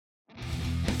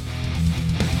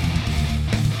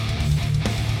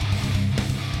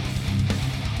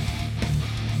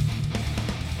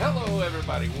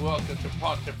everybody. Welcome to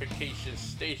Pontification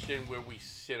Station, where we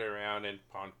sit around and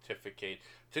pontificate.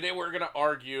 Today, we're gonna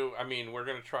argue. We're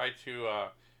gonna try to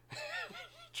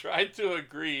try to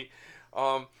agree.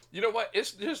 You know what?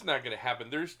 It's just not gonna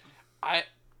happen.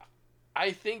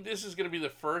 I think this is gonna be the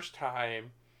first time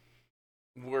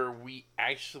where we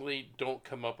actually don't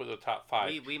come up with a top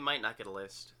five. We might not get a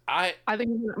list. I think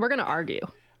we're gonna argue.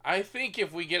 I think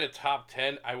if we get a top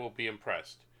 10, I will be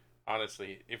impressed.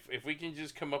 Honestly, if we can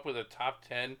just come up with a top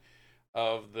 10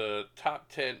 of the top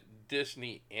 10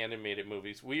 Disney animated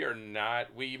movies, we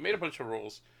made a bunch of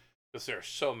rules because there are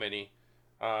so many.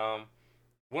 One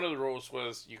of the rules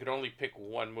was you could only pick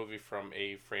one movie from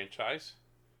a franchise.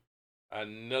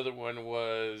 Another one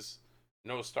was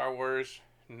no Star Wars,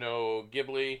 no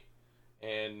Ghibli,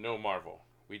 and no Marvel.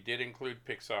 We did include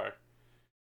Pixar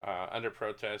under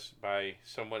protest by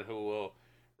someone who will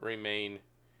remain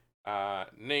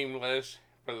nameless,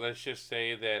 but let's just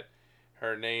say that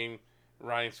her name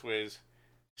rhymes with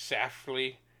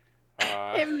Safely.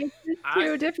 It makes it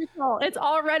too difficult. It's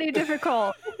already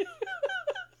difficult.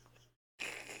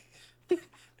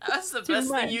 That's the best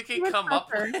thing you can come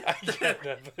up with. I get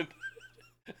that, but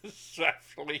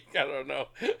Safely, I don't know.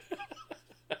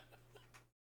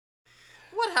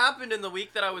 What happened in the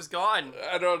week that I was gone?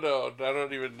 I don't know. I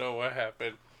don't even know what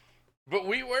happened. But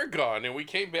we were gone, and we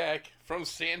came back from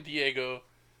San Diego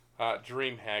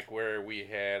DreamHack, where we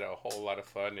had a whole lot of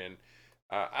fun. And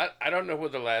I don't know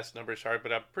what the last numbers are,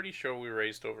 but I'm pretty sure we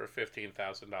raised over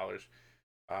 $15,000.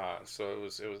 So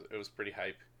it was pretty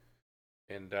hype.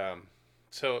 And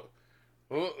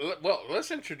well,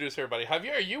 let's introduce everybody.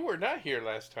 Javier, you were not here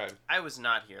last time. I was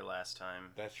not here last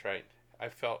time. That's right. I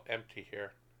felt empty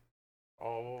here.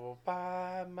 All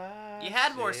by myself. You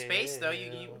had more space though.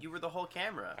 You were the whole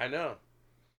camera. I know.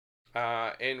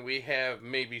 And we have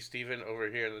maybe Steven over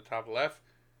here in the top left.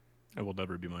 It will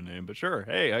never be my name, but sure.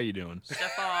 Hey, how you doing?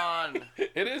 Stefan.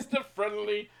 It is the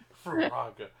Friendly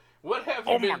Fraga. What have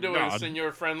you been doing,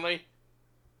 Senor Friendly?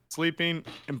 Sleeping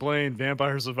and playing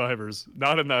Vampire Survivors.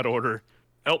 Not in that order.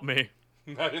 Help me.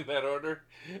 Not in that order.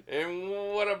 And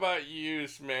what about you,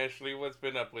 Smashley? What's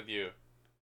been up with you?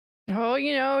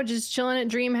 Oh, just chilling at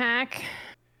DreamHack,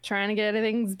 trying to get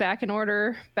things back in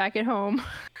order, back at home.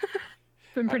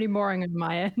 It's been pretty boring on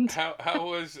my end. How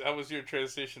was your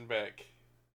transition back?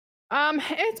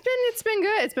 It's been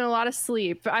good. It's been a lot of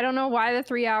sleep. I don't know why the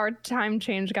 3-hour time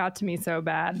change got to me so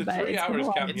bad. The but 3 hours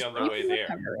got me on the way there.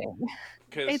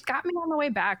 It got me on the way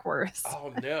back worse.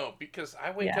 Oh no, because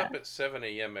I wake up at 7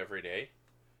 a.m. every day.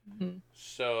 Mm-hmm.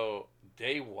 So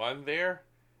day one there,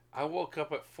 I woke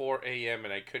up at 4 a.m.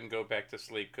 and I couldn't go back to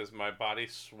sleep because my body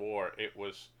swore it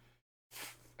was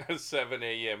 7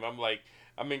 a.m. I'm like,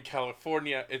 I'm in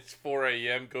California, it's 4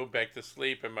 a.m., go back to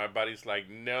sleep. And my body's like,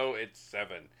 no, it's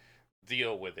 7.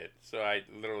 Deal with it. So I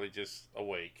literally just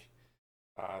awake.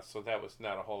 So that was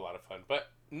not a whole lot of fun. But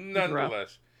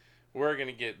nonetheless, we're going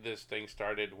to get this thing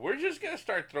started. We're just going to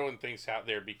start throwing things out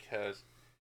there because,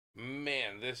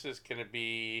 man, this is going to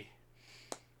be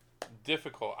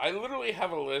difficult. I literally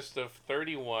have a list of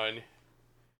 31,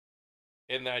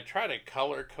 and I try to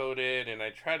color code it, and I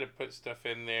try to put stuff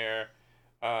in there.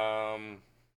 I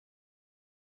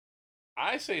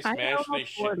say Smashley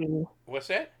should. What's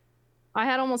that? I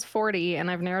had almost 40, and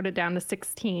I've narrowed it down to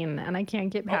 16, and I can't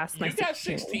get past my 16. You got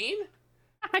 16?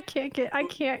 I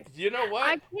can't. You know what?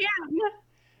 I can't.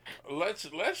 Let's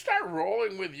start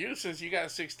rolling with you since you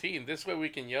got 16. This way we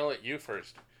can yell at you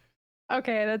first.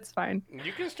 Okay, that's fine.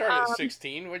 You can start at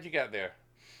 16. What you got there?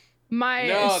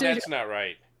 No, that's not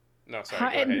right. No, sorry. Go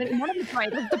ahead. One of it's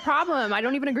right. That's the problem. I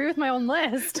don't even agree with my own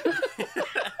list.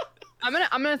 I'm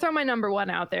gonna throw my number one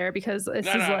out there because this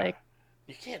is like.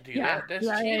 You can't do that. That's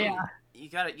cheating. Yeah. You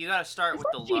gotta start with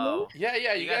the low. Yeah.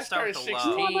 You gotta start at 16.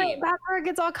 No, that's where it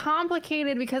gets all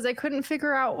complicated because I couldn't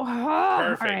figure out.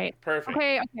 Perfect. All right. Perfect.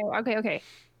 Okay.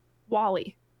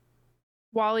 WALL-E.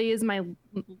 WALL-E is my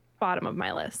bottom of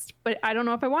my list, but I don't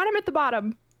know if I want him at the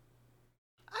bottom.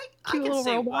 I can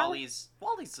say WALL-E's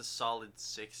a solid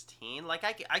 16. Like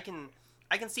I can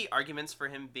see arguments for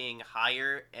him being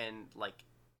higher and like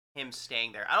him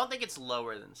staying there. I don't think it's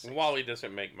lower than 16. WALL-E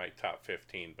doesn't make my top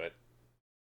 15, but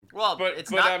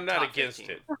it's not. I'm not against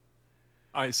 15. it.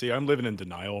 I see. I'm living in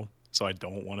denial, so I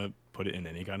don't want to put it in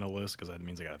any kind of list because that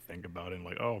means I got to think about it. And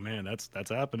like, oh man, that's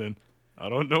happening. I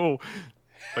don't know.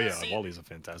 But yeah, WALL-E's a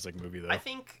fantastic movie though. I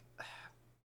think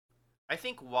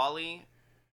WALL-E.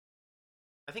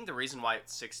 I think the reason why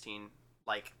it's 16,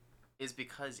 like, is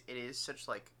because it is such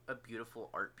like a beautiful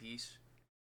art piece.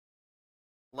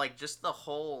 Like, just the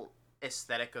whole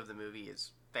aesthetic of the movie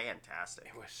is fantastic.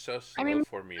 It was so slow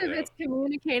for me, though. It's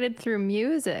communicated through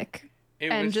music.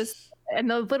 and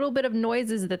the little bit of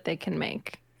noises that they can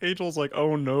make. Angel's like,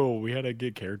 oh no, we had to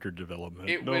get character development.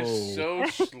 It no. was so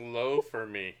slow for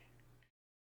me.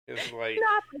 It's like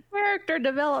Not the character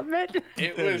development. it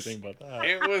What do you was. think about that?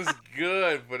 It was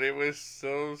good, but it was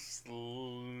so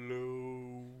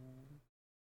slow.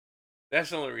 That's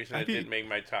the only reason it didn't make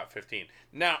my top 15.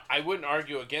 Now, I wouldn't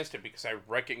argue against it because I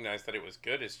recognize that it was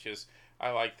good. It's just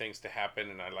I like things to happen,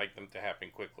 and I like them to happen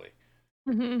quickly.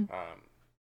 Hmm.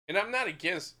 And I'm not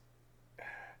against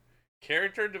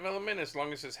character development as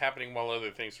long as it's happening while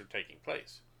other things are taking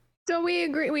place. So we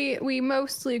agree. We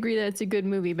mostly agree that it's a good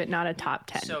movie, but not a top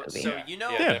 10 movie. So you know,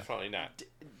 Yeah, definitely not. do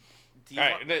you All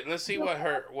right, let's see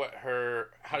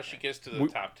how she gets to the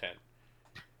top 10.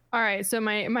 All right, so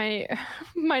my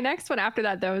next one after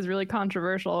that though is really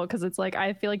controversial because it's like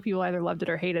I feel like people either loved it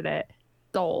or hated it.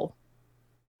 Soul.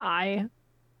 I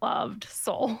loved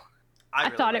Soul. I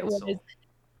really thought it liked was. Soul.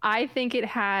 I think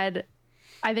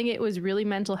it was really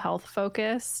mental health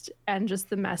focused and just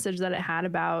the message that it had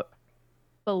about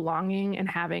belonging and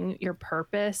having your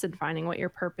purpose and finding what your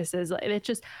purpose is.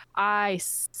 I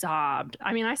sobbed.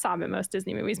 I mean, I sob at most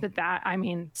Disney movies, but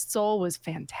Soul was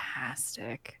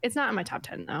fantastic. It's not in my top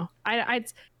 10 though. I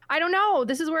don't know.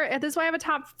 This is why I have a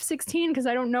top 16 because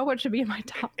I don't know what should be in my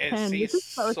top 10. And see, This is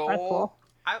so stressful.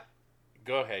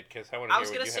 Go ahead, because I want to I hear was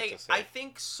what gonna you say, have to say. I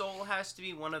think Soul has to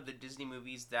be one of the Disney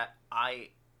movies that I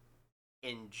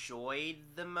enjoyed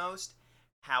the most.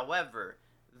 However,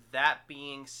 that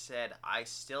being said, I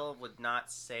still would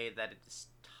not say that it's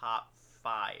top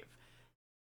 5.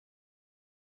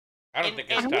 I don't and- think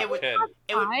it's and top it would- 10.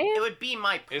 It would be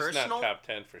my It's personal. not top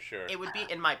 10 for sure. It would be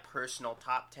in my personal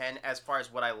top 10 as far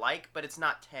as what I like, but it's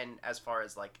not 10 as far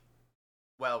as like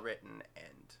well written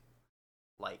and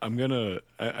like. I'm kind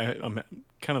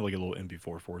of like a little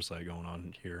MP4 foresight going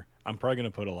on here. I'm probably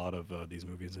gonna put a lot of these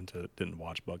movies into didn't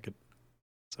watch bucket.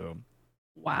 So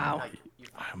Wow. like,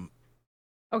 you-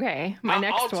 Okay, my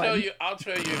next one. I'll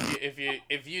tell you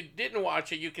if you didn't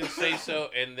watch it, you can say so,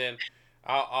 and then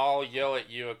I'll yell at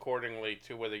you accordingly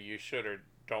to whether you should or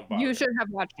don't bother. You should have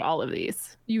watched all of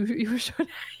these. You should.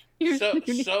 You So need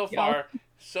to see all-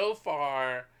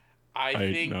 far, I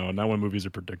think no, not when movies are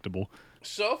predictable.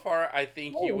 so far I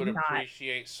think you No, would not.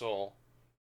 appreciate Soul.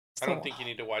 I don't think you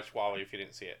need to watch Wall-E if you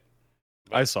didn't see it.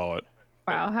 I saw it.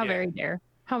 Wow, how yeah. very dare!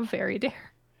 How very dare!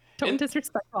 Don't And-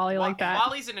 disrespect Wally like that.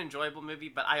 Wall-E's an enjoyable movie,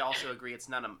 but I also agree it's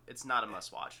not a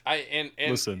must watch. And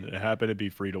Listen, it happened to be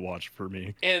free to watch for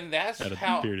me. And that's at a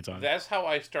how period of time. that's how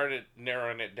I started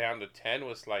narrowing it down to 10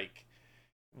 was like,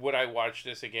 would I watch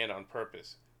this again on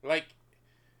purpose? Like,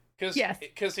 because Yes.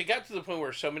 it got to the point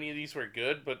where so many of these were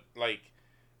good, but like,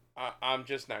 I'm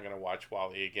just not gonna watch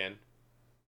Wall-E again.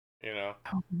 You know,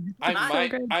 Oh, I it's so might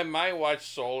good. I might watch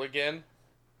Soul again.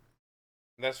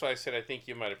 That's why I said I think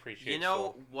you might appreciate. You know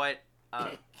Soul. what?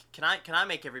 Can I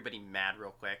make everybody mad real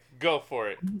quick? Go for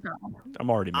it. I'm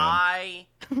already mad. I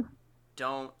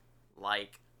don't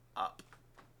like Up.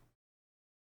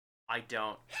 I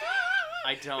don't.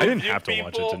 I didn't You have to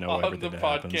watch it to people know on everything the that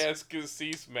happens. podcast can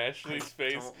see Smashley's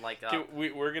face. Don't like Can- Up.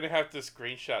 we're gonna have to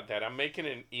screenshot that. I'm making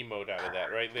an emote out of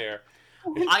that right there.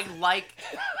 I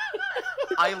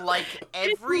like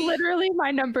It's every. literally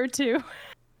my number 2.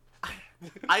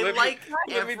 I Let me- like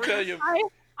Let me every. tell you.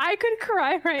 I could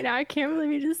cry right now. I can't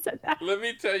believe you just said that. Let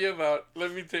me tell you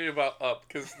about Up,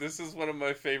 because this is one of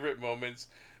my favorite moments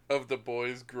of the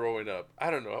boys growing up.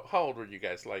 I don't know, how old were you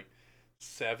guys? Like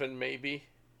 7, maybe.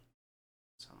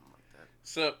 Something like that.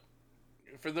 So,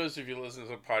 for those of you listening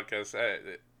to the podcast,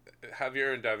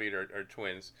 Javier and David are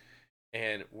twins,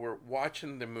 and we're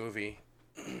watching the movie.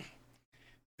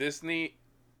 Disney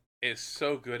is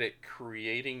so good at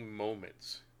creating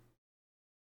moments.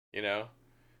 You know?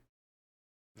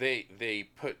 They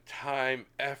put time,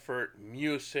 effort,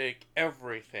 music,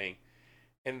 everything.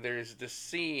 And there's the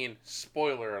scene,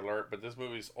 spoiler alert, but this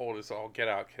movie's old as all get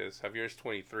out because Javier's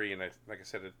 23, and like I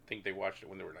said, I think they watched it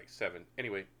when they were like 7.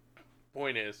 Anyway,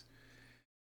 point is,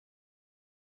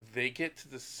 they get to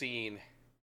the scene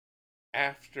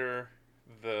after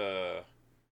the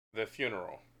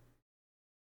funeral,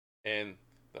 and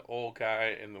the old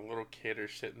guy and the little kid are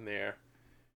sitting there.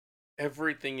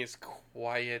 Everything is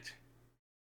quiet.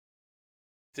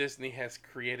 Disney has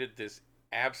created this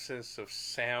absence of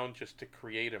sound just to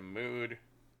create a mood,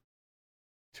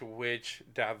 to which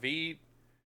David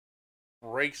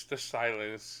breaks the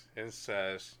silence and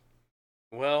says,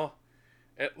 well,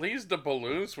 at least the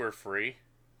balloons were free.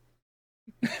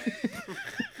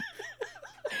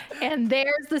 And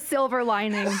there's the silver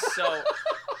lining.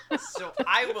 So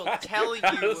I will tell you.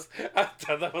 I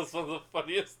thought that was one of the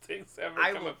funniest things ever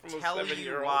I coming will from a tell you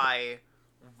 7-year-old. why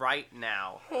right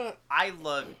now, I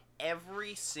love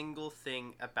every single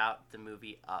thing about the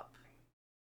movie Up.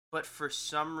 But for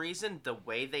some reason, the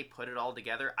way they put it all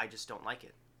together, I just don't like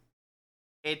it.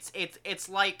 It's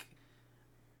like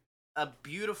a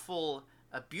beautiful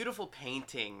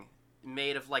painting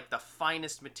made of like the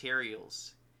finest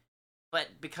materials. But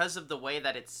because of the way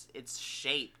that it's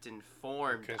shaped and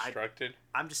formed, Constructed.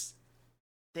 I'm just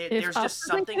If there's Up just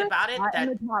doesn't something get about it in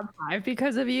that the top 5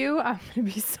 because of you, I'm gonna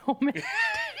be so mad.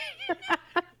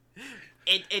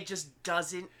 it just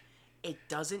doesn't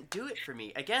do it for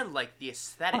me. Again, like the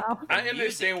aesthetic. Wow. The I understand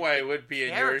music, why it the would be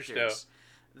in yours, though. characters,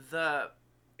 the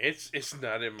It's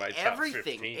not in my top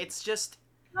everything. 15. It's just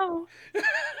No.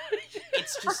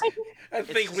 it's just I it's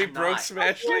think just we broke not.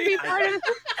 I can't be Smashley. part of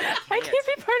this. I can't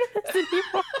be part of this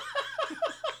anymore.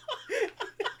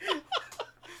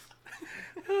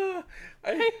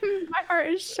 My heart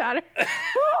is shattered.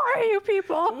 Who are you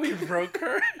people? We broke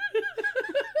her.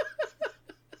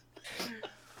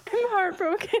 I'm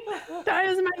heartbroken. That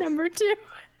is my number 2.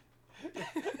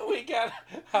 We got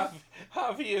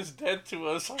Javi is dead to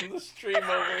us on the stream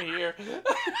over here.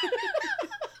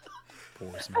 Poor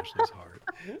Smashley's heart.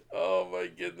 Oh my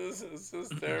goodness, it's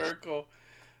hysterical.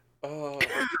 Oh,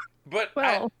 but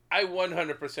Well. I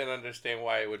 100% understand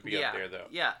why it would be yeah, up there, though.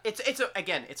 Yeah,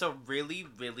 it's a really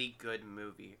really good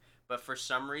movie, but for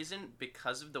some reason,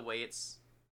 because of the way it's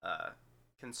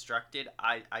constructed,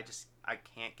 I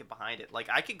can't get behind it. Like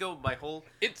I could go my whole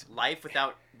It's life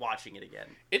without watching it again.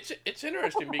 it's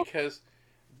interesting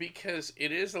because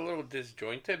it is a little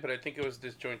disjointed, but I think it was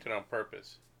disjointed on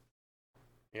purpose.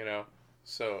 You know,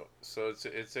 so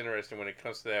it's interesting when it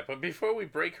comes to that. But before we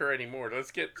break her anymore,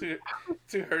 let's get to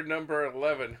her number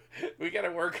 11. We got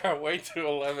to work our way to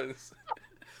 11s.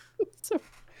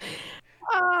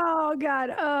 Oh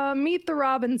God. Meet the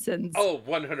Robinsons. Oh,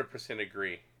 100%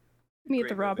 agree. Meet great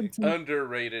the movie. Robinsons.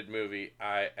 Underrated movie.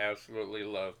 I absolutely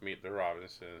love Meet the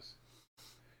Robinsons.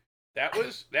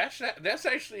 That's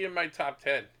actually in my top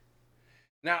 10.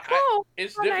 Now Oh,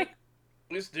 it's oh, nice.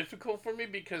 it's difficult for me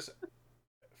because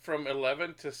from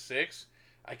 11 to 6,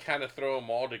 I kind of throw them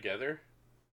all together.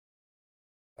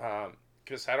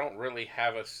 Because I don't really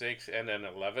have a 6 and an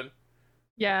 11.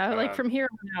 Yeah, like from here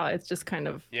on out, it's just kind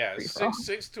of Yeah, free-for-all.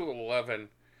 6 to 11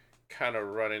 kind of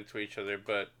run into each other,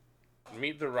 but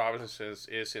Meet the Robinsons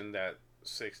is in that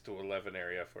 6 to 11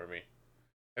 area for me.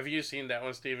 Have you seen that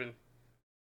one, Steven?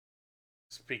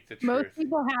 Speak the truth. Most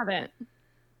people haven't.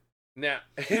 Now,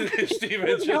 Steven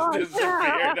just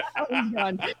disappeared. Oh,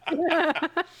 God.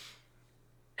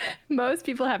 Most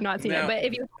people have not seen Now- it, but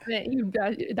if you haven't,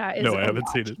 that is No, I a haven't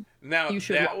watch. seen it. Now, You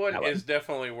should that watch one that is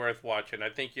definitely worth watching. I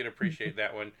think you'd appreciate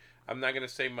that one. I'm not going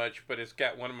to say much, but it's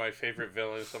got one of my favorite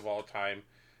villains of all time.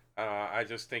 I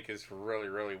just think it's really,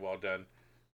 really well done.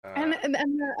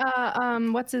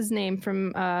 And what's his name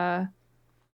from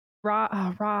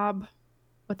Rob?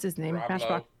 What's his name? Rob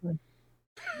Matchbox.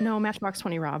 No, Matchbox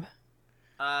 20. Rob.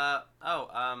 Rob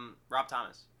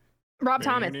Thomas. Rob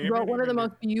Thomas wrote one of the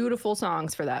most beautiful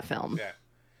songs for that film.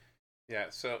 Yeah.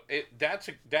 So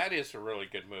that is a really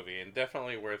good movie and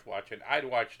definitely worth watching. I'd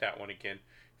watch that one again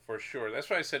for sure. That's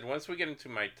why I said once we get into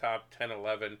my top 10,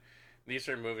 11, these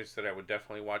are movies that I would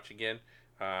definitely watch again.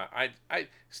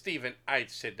 Steven, I'd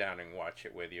sit down and watch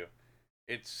it with you.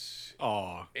 It's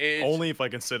only if I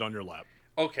can sit on your lap.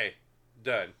 okay.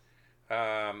 Done.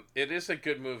 It is a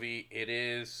good movie. It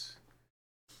is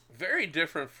very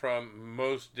different from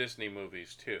most Disney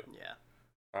movies too.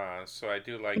 Yeah. So I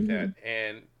do like that,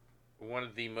 and one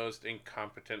of the most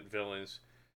incompetent villains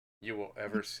you will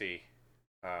ever see.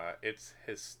 It's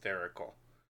hysterical.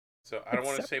 So I don't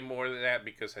want to say more than that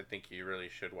because I think you really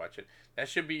should watch it. That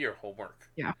should be your homework.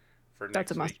 Yeah. For next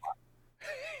That's a must week.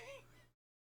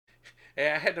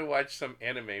 Hey, I had to watch some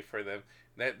anime for them.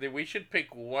 That we should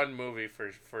pick one movie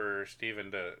for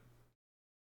Steven to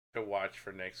watch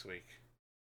for next week.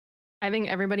 I think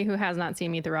everybody who has not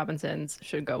seen Meet the Robinsons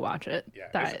should go watch it. Yeah,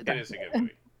 it is a good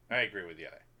movie. I agree with you.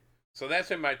 So that's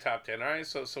in my top 10. All right,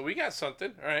 so we got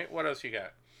something. All right, what else you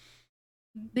got?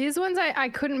 These ones I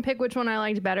couldn't pick which one I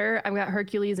liked better. I've got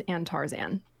Hercules and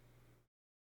Tarzan.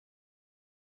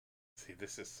 See,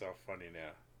 this is so funny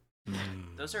now.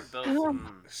 Those are both. Oh.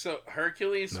 So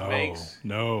Hercules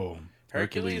No.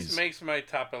 Hercules makes my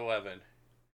top 11.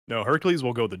 No, Hercules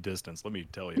will go the distance, let me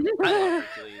tell you. I love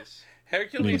Hercules.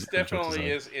 Hercules Check this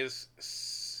definitely out. is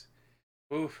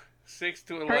 6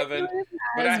 to 11,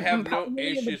 but I have no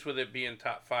issues with it being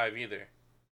top 5 either.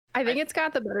 I think it's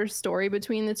got the better story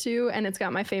between the two, and it's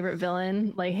got my favorite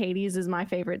villain. Like Hades is my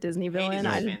favorite Disney villain.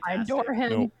 Hades is I adore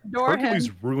fantastic. him. No, Adore Hercules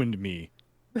him. ruined me.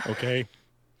 Okay?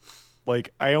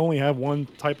 Like, I only have one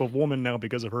type of woman now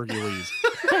because of Hercules.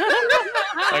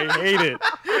 I hate it.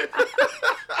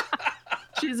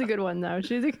 She's a good one though.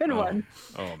 She's a good one.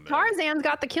 Oh man. Tarzan's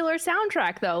got the killer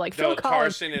soundtrack though. Like Phil No,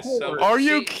 Collins. Tarzan is so. Are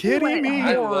you See, kidding me?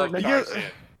 I love You Tarzan.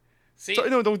 See,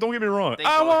 No, don't get me wrong. They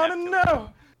I both want to have know.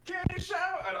 Can you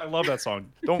shout? I love that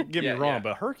song. Don't get Yeah, me wrong, yeah.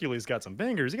 but Hercules got some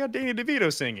bangers. You got Danny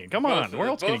DeVito singing. Come on, both of where them-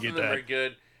 else can you both get of them that? are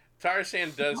good.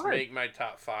 Tarzan does Hard. make my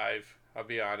top 5. I'll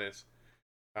be honest.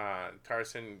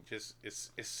 Tarzan just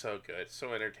is so good,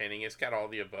 so entertaining. It's got all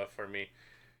the above for me.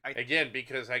 Again,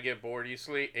 because I get bored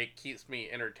easily, it keeps me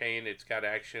entertained. It's got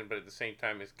action, but at the same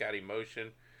time, it's got emotion.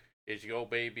 It's Yo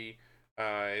Baby.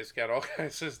 It's got all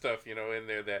kinds of stuff, in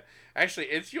there that actually,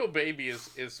 it's Yo Baby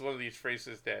is one of these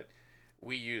phrases that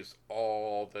we use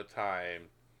all the time.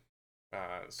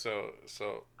 So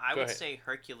I go would ahead. say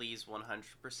Hercules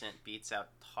 100% beats out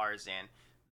Tarzan.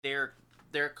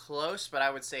 They're close, but I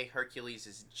would say Hercules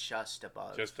is just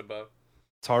above. Just above.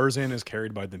 Tarzan is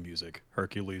carried by the music.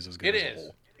 Hercules is good It as a is.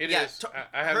 whole. It yeah, is.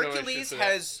 I have no issues Hercules with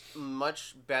that. has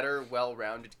much better,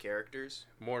 well-rounded characters.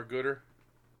 More gooder.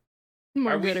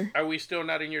 More Are gooder. we still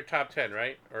not in your top 10,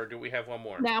 right? Or do we have one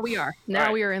more? Now we are. Now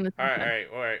right. we are in the All top right,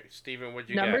 10. all right. Steven, what'd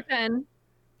you Number got? 10.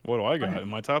 What do I got in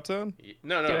my top 10?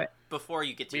 No, Do no. it. Before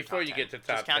you get to Before your you top get to 10.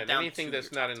 top Just count 10, down anything to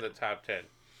that's your not top in the 10. top 10.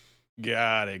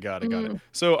 Got it.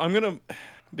 So I'm gonna,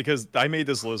 because I made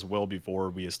this list well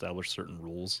before we established certain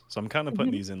rules. So I'm kind of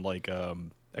putting these in like a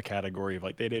category of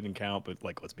like they didn't count, but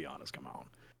like let's be honest, come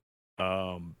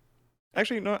on.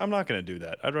 Actually, no, I'm not gonna do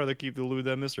that. I'd rather keep the elude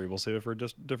that mystery. We'll save it for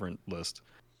just a different list.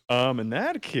 In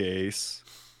that case,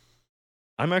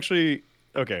 I'm actually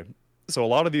okay. So a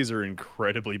lot of these are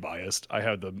incredibly biased. I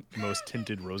have the most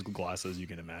tinted rose glasses you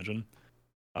can imagine.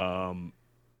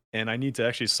 And I need to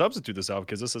actually substitute this out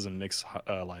because this is a mixed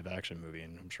live action movie,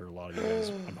 and I'm sure a lot of you guys,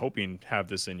 I'm hoping, have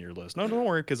this in your list. No, don't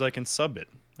worry, because I can sub it.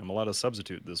 I'm allowed to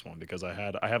substitute this one because I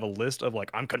have a list of like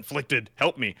I'm conflicted.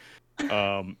 Help me.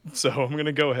 So I'm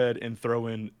gonna go ahead and throw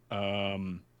in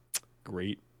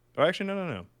great. Oh, actually, no.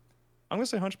 I'm gonna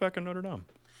say Hunchback of Notre Dame.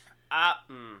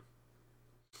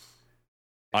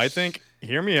 I think,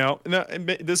 hear me out. No,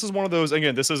 this is one of those.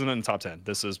 Again, this isn't in the top 10.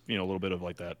 This is a little bit of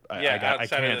like that. I outside of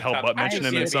can't the help top- but mention I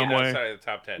him see in it some way. Outside of the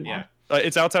top 10, yeah.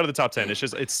 It's outside of the top 10. It's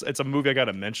just it's a movie I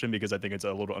gotta mention because I think it's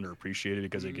a little underappreciated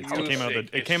because it came out Music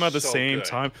it came out the is so same good.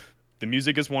 time. The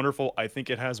music is wonderful. I think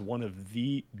it has one of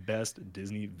the best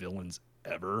Disney villains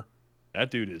ever.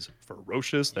 That dude is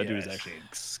ferocious. That dude is Yes. actually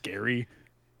scary.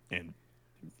 And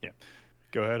yeah,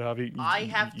 go ahead,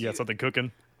 Javi. You got something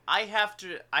cooking? I have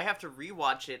to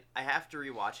rewatch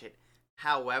it.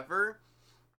 However,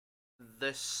 the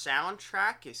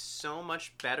soundtrack is so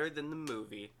much better than the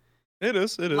movie. It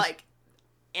is. Like,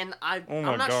 and I'm Oh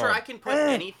my not sure God. I can put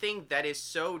anything that is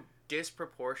so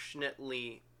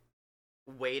disproportionately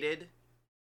weighted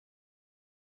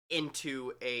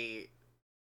into a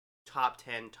top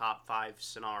 10, top 5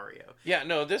 scenario. Yeah,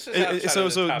 no, this is outside So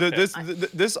of the top 10.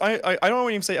 this I don't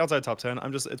even say outside top 10.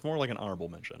 It's more like an honorable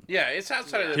mention. Yeah, it's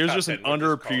outside of the Here's top just 10. an we'll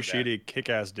just call it that. underappreciated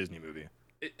kick-ass Disney movie.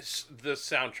 The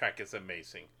soundtrack is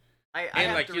amazing. I And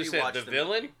have like to you said, rewatch the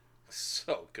villain,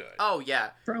 so good. Oh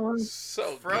yeah, Frollo.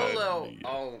 So good. Frollo. good.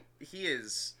 Oh, he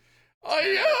is.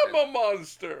 I am a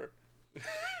monster. It's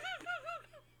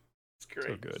great.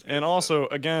 So good. It's And also,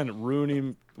 again,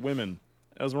 ruining women.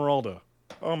 Esmeralda.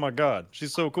 Oh my God,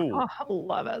 she's so cool. Oh, I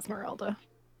love Esmeralda.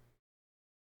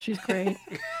 She's great.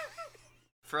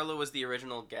 Frollo was the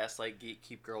original Gaslight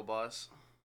Geek Girl boss.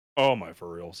 Oh my,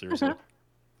 for real, seriously.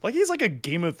 Like he's like a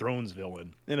Game of Thrones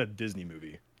villain in a Disney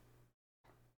movie.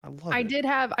 I love it.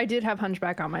 I did have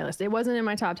Hunchback on my list. It wasn't in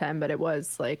my top 10, but it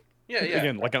was like Yeah.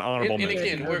 Again, like an honorable And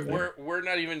mention. again, we're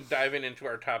not even diving into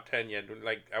our top 10 yet.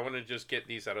 Like, I want to just get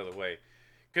these out of the way.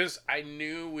 Because I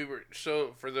knew we were...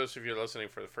 So, for those of you listening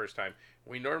for the first time,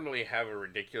 we normally have a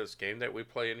ridiculous game that we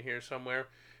play in here somewhere.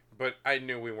 But I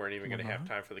knew we weren't even going to have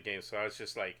time for the game. So, I was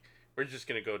just like, we're just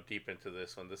going to go deep into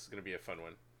this one. This is going to be a fun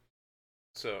one.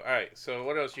 So, all right. So,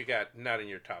 what else you got not in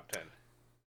your top 10?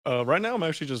 Right now, I'm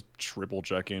actually just triple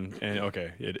checking, and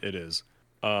okay, it is.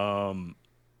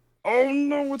 Oh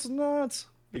no, it's not.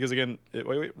 Because again,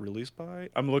 wait, released by?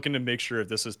 I'm looking to make sure if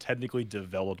this is technically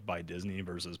developed by Disney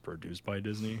versus produced by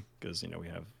Disney, because we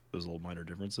have those little minor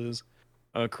differences.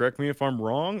 Correct me if I'm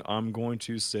wrong. I'm going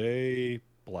to say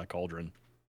Black Cauldron.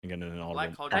 Again, an Black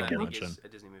honorable Cauldron, I think, mention. is a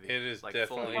Disney movie. It is Like,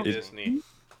 definitely fully Disney.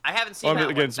 I haven't seen that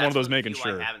again, one. it's one of That's those making few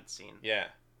sure. I haven't seen. Yeah.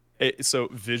 So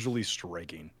visually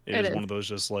striking. It It is is. one of those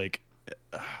just like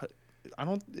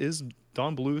is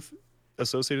Don Bluth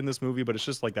associated in this movie, but it's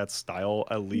just like that style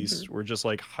at least. We're just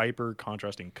like hyper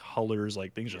contrasting colors,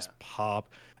 like things just pop.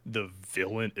 The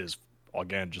villain is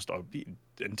again, just a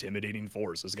intimidating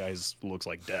force. This guy looks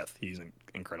like death. He's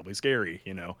incredibly scary,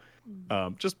 you know.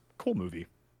 Just cool movie.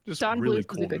 Just Don really Bluth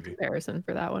cool was a good movie. comparison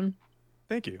for that one.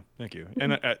 Thank you.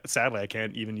 And sadly, I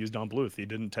can't even use Don Bluth. He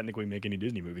didn't technically make any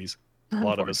Disney movies. A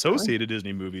lot of associated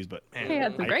Disney movies, but man, He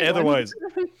had some great otherwise,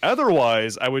 ones.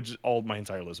 otherwise, I would my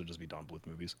entire list would just be Don Bluth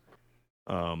movies.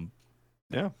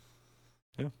 Yeah,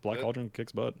 Black Cauldron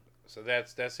kicks butt. So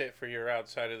that's it for your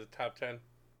outside of the top 10.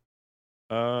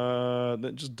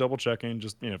 Just double checking,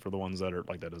 just for the ones that are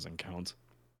like that doesn't count.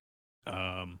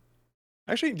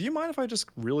 Actually, do you mind if I just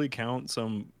really count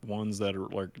some ones that are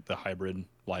like the hybrid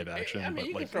live action, I mean,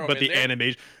 you can but throw 'em but in the there.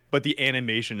 animation, but the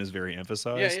animation is very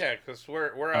emphasized. Yeah, because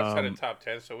we're outside of top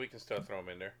 10, so we can still throw them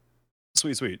in there.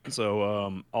 Sweet.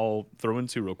 So I'll throw in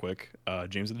two real quick.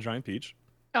 James and the Giant Peach.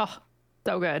 Oh,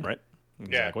 so good. Right.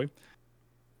 Exactly.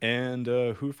 And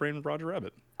Who Framed Roger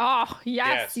Rabbit? Oh,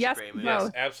 yes, Yes, both.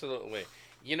 Yes, absolutely.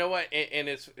 You know what? And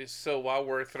it's so while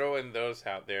we're throwing those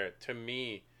out there, to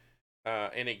me,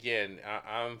 and again,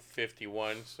 I'm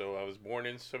 51, so I was born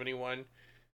in 71.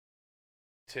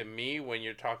 To me, when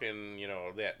you're talking,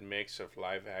 that mix of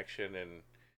live action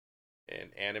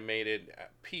and animated,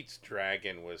 Pete's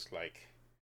Dragon was like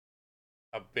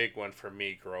a big one for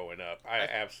me growing up. I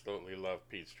absolutely love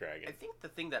Pete's Dragon. I think the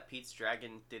thing that Pete's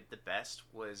Dragon did the best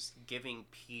was giving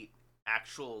Pete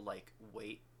actual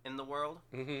weight in the world.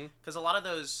 Mm-hmm. Because a lot of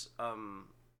those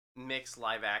mixed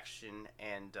live action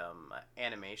and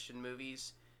animation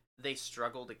movies, they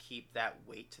struggle to keep that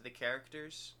weight to the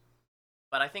characters.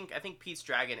 But I think Pete's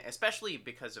Dragon, especially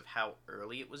because of how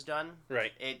early it was done,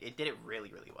 Right. it did it really,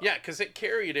 really well. Yeah, because it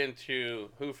carried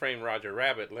into Who Framed Roger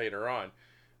Rabbit later on.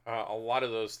 A lot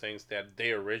of those things that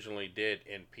they originally did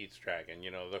in Pete's Dragon,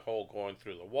 the whole going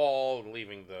through the wall,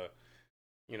 leaving the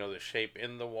shape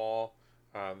in the wall,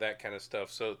 that kind of stuff.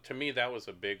 So to me, that was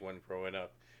a big one growing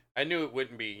up. I knew it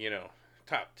wouldn't be,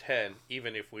 top 10,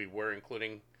 even if we were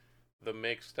including the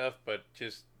mixed stuff, but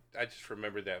I just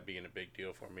remember that being a big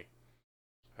deal for me.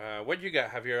 What you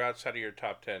got, Javier, outside of your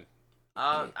top 10?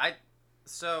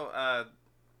 Javier's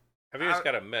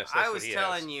got a mess. That's I was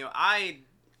telling you,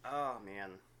 oh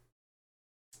man.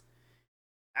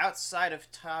 Outside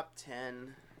of top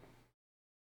 10,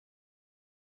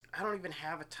 I don't even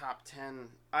have a top 10.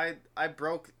 I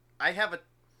have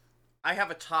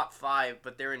a top 5,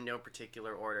 but they're in no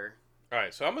particular order. All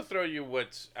right, so I'm gonna throw you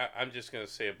I'm just gonna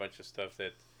say a bunch of stuff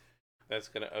that's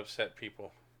gonna upset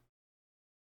people.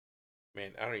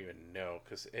 Man, I don't even know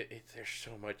because there's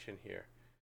so much in here.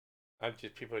 I'm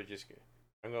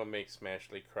gonna make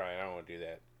Smashley cry. I don't want to do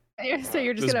that. So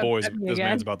you're just this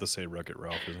man's about to say Wreck-It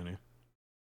Ralph, isn't he?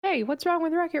 Hey, what's wrong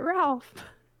with Wreck-It Ralph?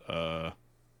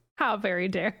 How very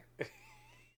dare.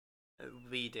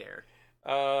 We dare.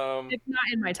 It's not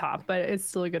in my top, but it's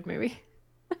still a good movie.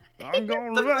 I'm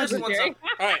going The to first one's a, All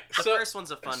right, the so first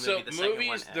one's a fun movie. The second one,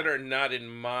 movies that are not in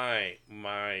my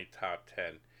top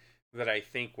 10 that I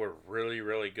think were really,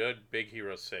 really good, Big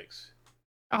Hero 6.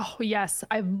 Oh, yes.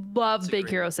 I love It's a Big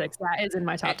great Hero movie. 6. That is in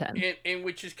my top 10. And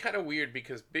which is kind of weird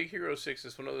because Big Hero 6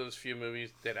 is one of those few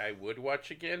movies that I would watch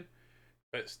again,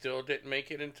 but still didn't make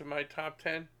it into my top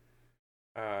 10.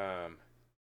 And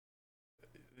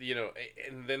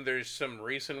then there's some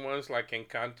recent ones like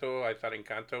Encanto. I thought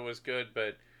Encanto was good,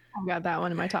 but I've got that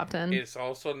one in my top 10. it's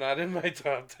also not in my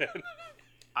top 10.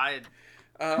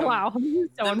 Wow.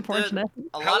 So unfortunate.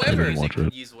 A lot of the However- music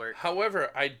could use work.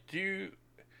 However, I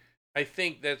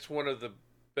think that's one of the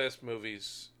best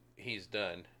movies he's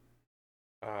done.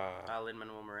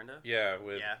 Lin-Manuel Miranda? Yeah,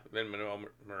 with Yeah. Lin-Manuel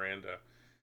Miranda.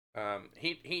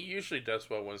 He usually does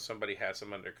well when somebody has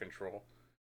him under control.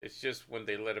 It's just when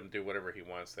they let him do whatever he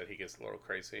wants that he gets a little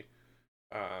crazy.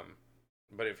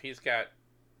 But if he's got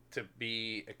to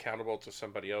be accountable to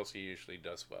somebody else, he usually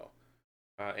does well.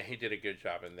 And he did a good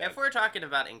job in that. If we're talking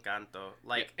about Encanto,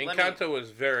 Encanto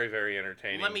was very, very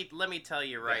entertaining. let me tell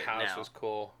you right the house now was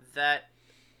cool. that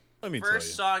Let me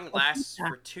first tell song lasts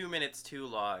for 2 minutes too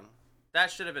long.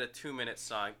 That should have been a 2-minute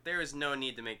song. There is no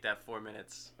need to make that 4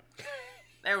 minutes.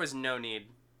 There was no need.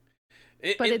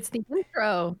 But it's the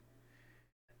intro.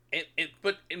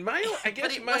 But in my, I guess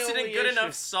But it my wasn't only a good issue,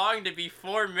 enough song to be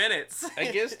 4 minutes. I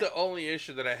guess the only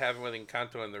issue that I have with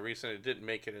Encanto and the reason it didn't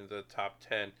make it into the top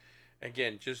 10,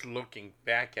 again, just looking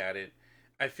back at it,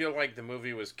 I feel like the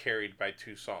movie was carried by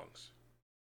 2 songs.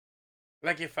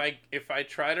 Like if I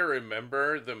try to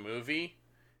remember the movie,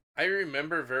 I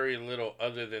remember very little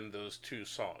other than those 2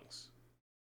 songs.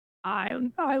 I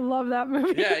love that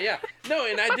movie. Yeah. No,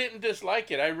 and I didn't dislike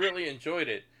it. I really enjoyed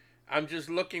it. I'm just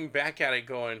looking back at it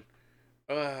going,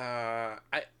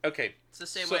 okay. It's the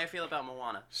same So- way I feel about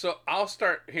Moana. So I'll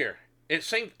start here. It's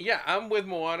same. Yeah, I'm with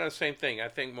Moana. Same thing. I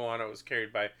think Moana was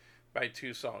carried by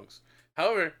 2 songs.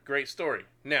 However, great story.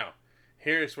 Now,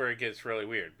 here's where it gets really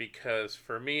weird because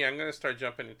for me, I'm gonna start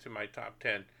jumping into my top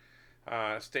 10,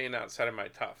 staying outside of my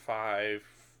top 5.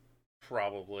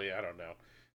 Probably, I don't know.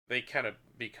 They kind of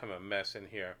become a mess in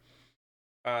here.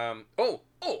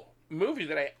 Movie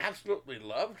that I absolutely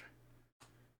loved.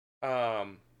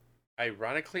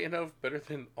 Ironically enough, better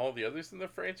than all the others in the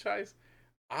franchise.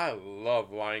 I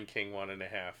love Lion King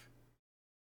 1.5.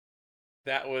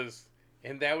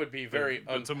 That would be very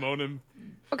Timon and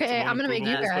Okay, Timon I'm gonna and make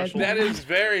you Pumbaa guys. special. that is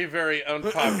very, very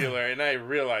unpopular, and I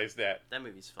realize that. That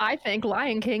movie's fun. I think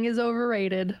Lion King is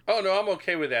overrated. Oh no, I'm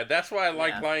okay with that. That's why I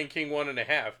like Yeah. Lion King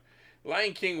 1.5.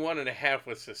 Lion King 1.5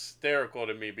 was hysterical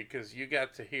to me because you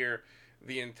got to hear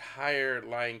the entire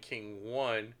Lion King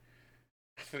 1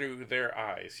 through their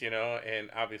eyes,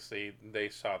 and obviously they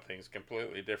saw things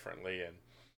completely differently, and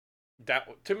that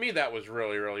to me that was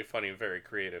really, really funny and very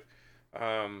creative.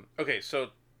 Okay, so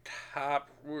top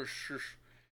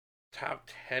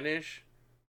 10ish.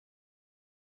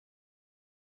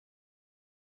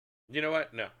 You know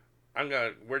what? No,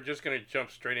 we're just gonna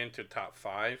jump straight into top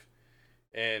 5,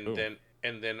 and Ooh.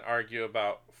 then argue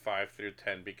about 5 through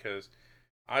 10 because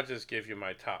I'll just give you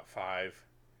my top 5.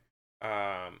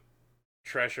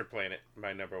 Treasure Planet,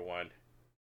 my number 1.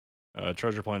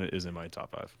 Treasure Planet is in my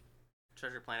top 5.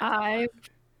 Treasure Planet. Top 5.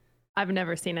 I've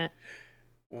never seen it.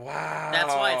 Wow.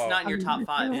 That's why it's not in your top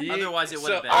 5. Yeah, Otherwise, it would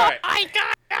so, have been. all right. I got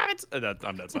it. That's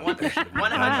not. One-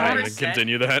 I'm not gonna 100%.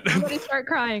 continue that. I'm gonna start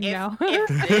crying now.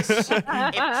 If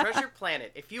Treasure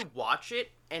Planet, if you watch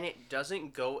it and it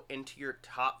doesn't go into your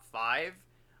top 5,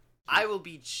 I will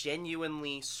be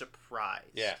genuinely surprised.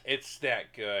 Yeah, it's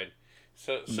that good.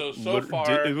 So Lit-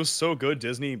 far, it was so good.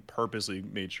 Disney purposely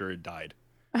made sure it died.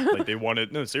 Like they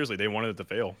wanted. No, seriously, they wanted it to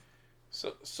fail.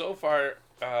 so far,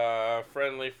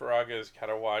 Friendly Faraga's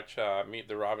gotta watch Meet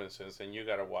the Robinsons, and you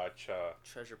gotta watch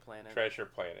Treasure Planet. Treasure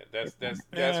Planet. That's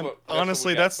And what.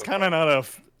 honestly, that's kind of not a.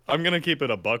 I'm gonna keep it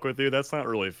a buck with you. That's not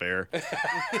really fair.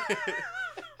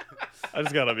 I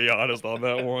just gotta be honest on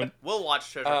that one. We'll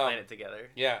watch Treasure Planet together.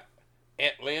 Yeah,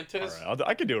 Atlantis. All right,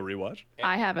 I could do a rewatch.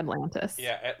 I have Atlantis.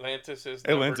 Yeah, Atlantis is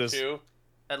Atlantis. number 2.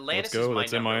 Atlantis Let's go, is my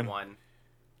that's in number mine. 1.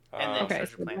 And then Okay,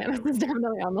 Treasure so Planet Atlantis number is 2.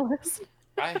 definitely on the list.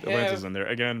 I Atlantis have in there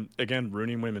again.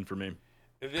 Ruining women for me.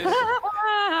 this.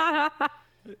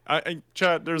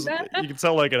 Chat. There's you can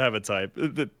tell I could have a type.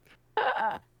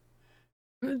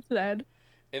 It's sad.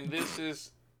 And this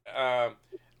is I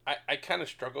kind of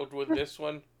struggled with this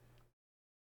one,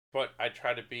 but I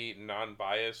try to be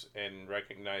non-biased and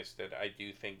recognize that I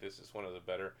do think this is one of the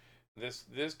better. This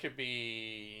could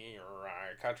be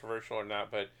controversial or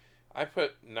not, but I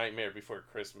put Nightmare Before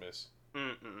Christmas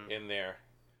in there.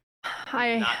 Not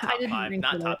I top didn't 5, think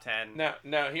not of top it. 10.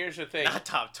 Now here's the thing. Not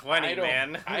top 20, I don't-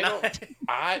 man. I don't-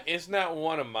 it's not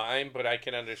one of mine, but I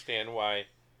can understand why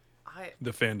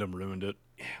The fandom ruined it.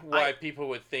 people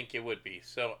would think it would be.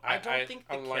 So I don't think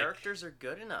the I'm like, characters are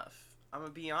good enough. I'm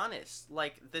gonna be honest.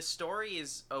 Like, the story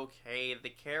is okay. The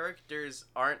characters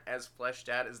aren't as fleshed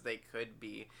out as they could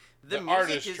be. the music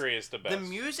artistry is the best. The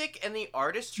music and the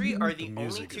artistry are the only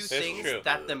music two is so things true.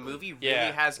 that the movie really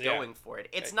Yeah, has yeah. going for it.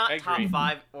 It's I not top agree.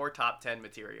 5 or top 10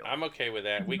 material. I'm okay with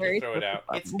that. We Very can throw it out.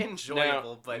 It's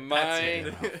enjoyable, but my- that's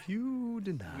it. If you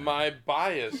deny. My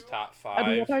bias top I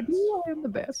do 5. what I do. I am the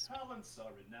best.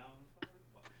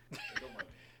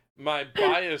 My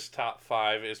bias top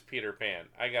 5 is Peter Pan.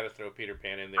 I gotta throw Peter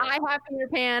Pan in there I have Peter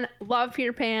Pan. Love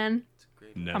Peter Pan. It's a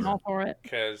great Never. I'm all for it.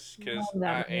 because Love I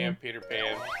that am man. Peter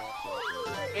Pan.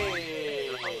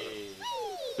 Hey.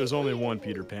 There's only one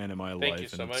Peter Pan in my Thank you life,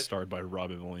 so and much. it's starred by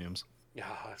Robin Williams. Yeah,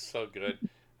 it's so good.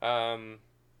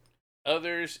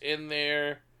 Others in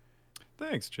there: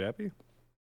 Thanks, Chappie.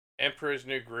 Emperor's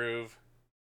New Groove.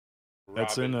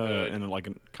 That's Robin Hood. in like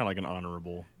kind of like an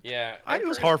honorable. Yeah, It was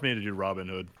Emperor's- hard for me to do Robin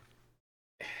Hood.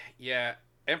 Yeah,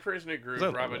 Emperor's New Groove,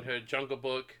 that- Robin Hood, Jungle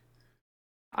Book.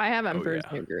 I have Emperor's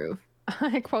yeah. New Groove.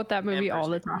 I quote that movie all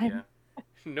the Emperor's New Groove,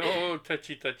 time. No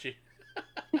touchy.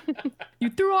 You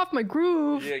threw off my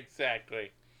groove. Yeah,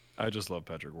 exactly. I just love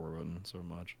Patrick Warburton so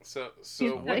much. So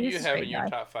He's- what do you he's a have straight in your guy.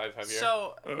 top 5, Javier?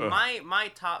 So Ugh. my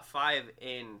top 5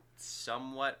 in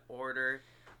somewhat order,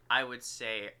 I would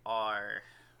say, are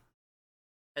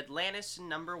Atlantis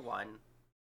number 1,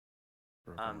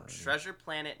 Treasure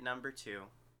Planet number 2.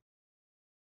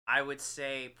 I would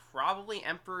say probably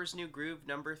Emperor's New Groove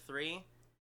number 3,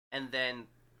 and then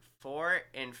 4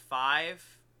 and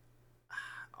 5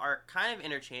 are kind of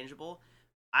interchangeable.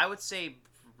 I would say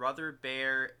Brother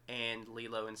Bear and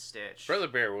Lilo and Stitch. Brother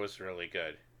Bear was really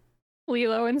good.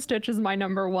 Lilo and Stitch is my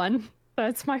number 1.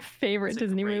 That's my favorite It's a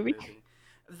Disney great movie.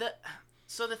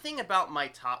 So the thing about my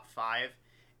top 5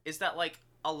 is that like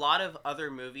a lot of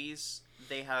other movies,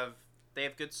 they have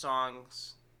good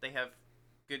songs, they have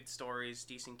good stories,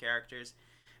 decent characters.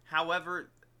 However,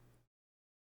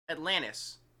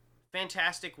 Atlantis,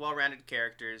 fantastic, well-rounded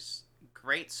characters,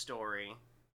 great story,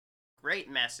 great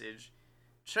message.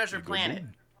 Treasure Planet,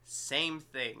 same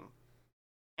thing.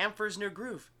 Emperor's New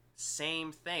Groove,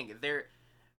 same thing. They're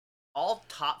all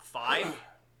top 5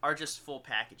 are just full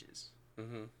packages.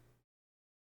 Mm-hmm.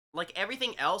 Like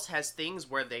everything else has things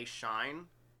where they shine,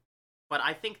 but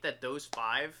I think that those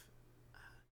 5,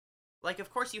 like of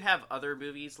course you have other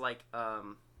movies like a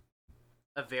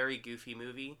very goofy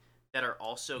movie that are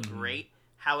also great.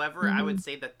 However, I would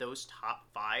say that those top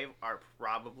 5 are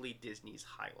probably Disney's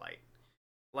highlight.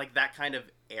 Like that kind of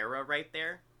era right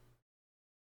there.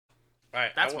 All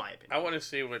right, That's my opinion. I want to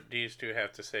see what these two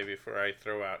have to say before I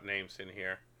throw out names in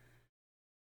here.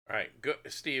 All right, go,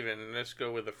 Steven, let's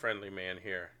go with the friendly man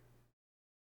here.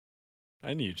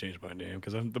 I need to change my name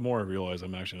because the more I realize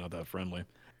I'm actually not that friendly.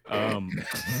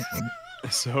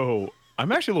 So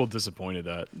I'm actually a little disappointed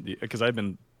that because I've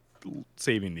been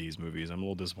saving these movies. I'm a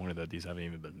little disappointed that these haven't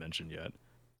even been mentioned yet.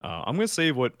 I'm gonna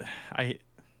say what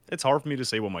it's hard for me to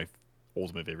say what my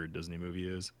ultimate favorite Disney movie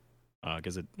is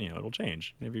because it'll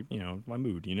change maybe my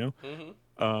mood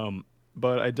Mm-hmm.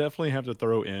 But I definitely have to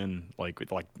throw in like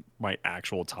my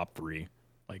actual top 3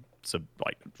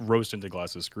 like roast into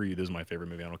glasses. Screw you, this is my favorite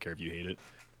movie. I don't care if you hate it.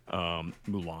 Mulan.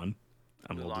 I'm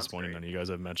a little Mulan's disappointed great. none of you guys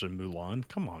have mentioned Mulan.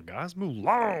 Come on, guys,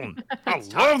 Mulan! I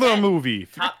It's love top that 10. movie.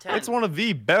 Top 10. It's one of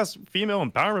the best female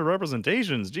empowerment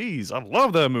representations. Jeez, I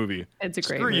love that movie. It's a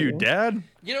great Screw movie. you, Dad.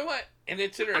 You know what? And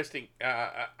it's interesting.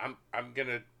 I'm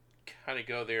gonna kind of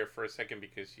go there for a second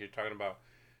because you're talking about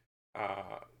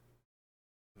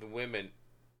the women.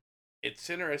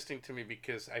 It's interesting to me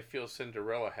because I feel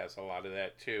Cinderella has a lot of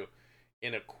that too,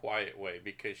 in a quiet way,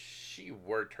 because she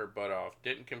worked her butt off,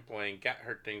 didn't complain, got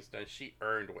her things done. She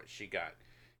earned what she got,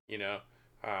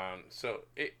 So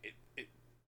it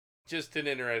just an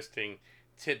interesting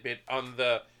tidbit on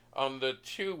the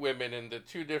two women and the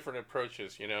two different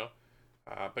approaches,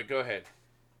 But go ahead.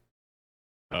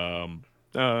 And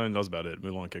that's about it.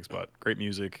 Mulan kicks butt. Great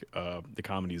music. The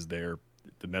comedy's there.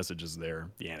 The message is there.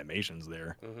 The animation's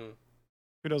there. Mm-hmm.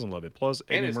 Who doesn't love it? Plus,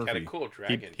 And Eddie it's got Murphy. a cool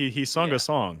dragon. He sung Yeah. a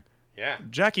song. Yeah,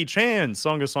 Jackie Chan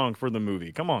sung a song for the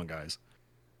movie. Come on, guys.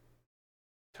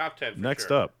 top 10 for Next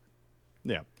sure. up.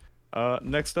 Yeah.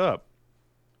 Next up.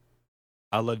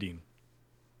 Aladdin.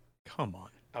 Come on.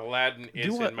 Aladdin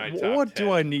is in my top What 10.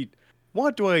 do I need?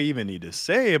 What do I even need to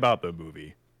say about the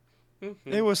movie?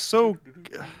 It was so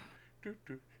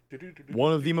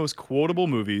one of the most quotable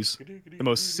movies, the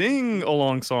most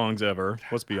sing-along songs ever.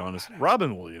 Let's be honest.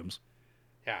 Robin Williams.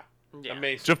 Yeah, Yeah.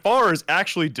 amazing. Jafar is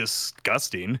actually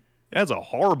disgusting. That's a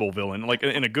horrible villain, like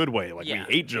in a good way. Like Yeah.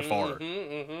 we hate Jafar.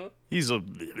 Mm-hmm. He's a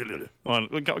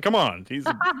come on. He's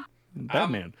a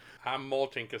Batman. I'm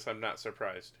molting because I'm not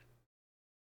surprised.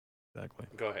 Exactly.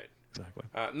 Go ahead. Exactly.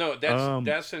 No,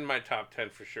 that's in my top 10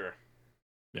 for sure.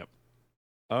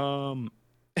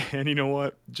 And you know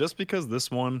what? Just because this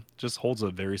one just holds a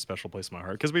very special place in my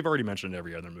heart, because we've already mentioned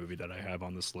every other movie that I have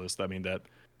on this list. I mean, that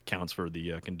counts for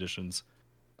the conditions.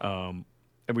 And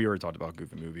we already talked about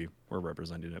Goofy Movie. We're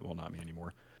representing it. Well, not me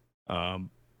anymore.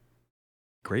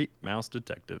 Great Mouse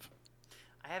Detective.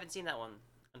 I haven't seen that one,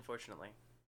 unfortunately.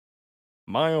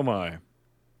 My oh my.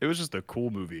 It was just a cool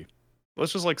movie.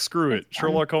 Let's just screw it. It's fun.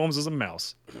 Sherlock Holmes is a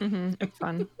mouse. It's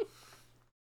fun.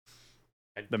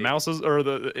 The mouse is,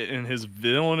 and his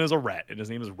villain is a rat, and his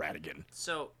name is Ratigan.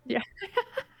 So Yeah.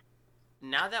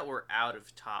 now that we're out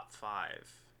of top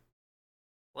 5,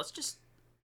 let's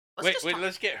Wait,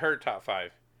 let's get her top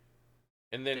 5,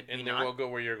 and then Did we then not? we'll go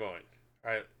where you're going.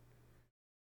 All right.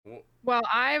 Well,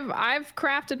 I've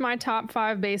crafted my top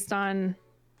 5 based on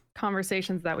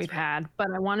conversations that we've had,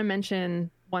 but I want to mention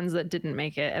ones that didn't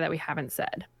make it and that we haven't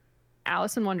said.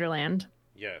 Alice in Wonderland.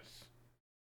 Yes.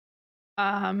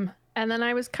 And then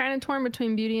I was kind of torn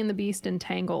between Beauty and the Beast and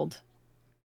Tangled.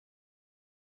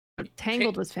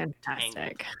 Tangled was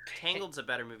fantastic. Tangled's a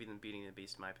better movie than Beauty and the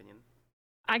Beast, in my opinion.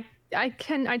 I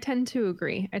tend to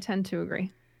agree.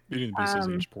 Beauty and the Beast is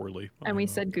aged poorly. And we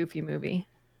said Goofy Movie.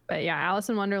 But yeah, Alice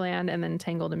in Wonderland and then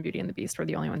Tangled and Beauty and the Beast were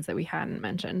the only ones that we hadn't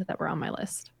mentioned that were on my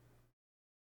list.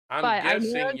 I'm But I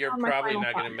guessing narrowed you're down my probably final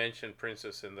not going to 5. mention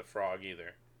Princess and the Frog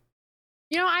either.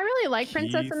 I really like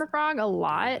Princess Keith and the Frog a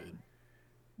lot, David.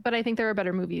 but I think there are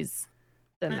better movies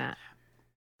than that.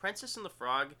 Princess and the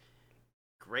Frog,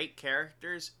 great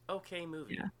characters, okay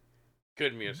movie. Yeah.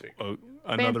 Good music. Oh,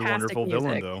 another Fantastic wonderful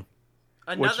villain, music. though.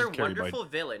 Another carried by- wonderful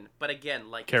villain, but again,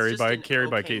 like it's carried just by an carried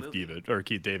by okay Keith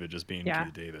movie. David just being Yeah.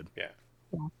 Keith David. Yeah.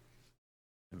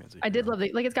 That man's a I did hero. love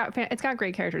it's got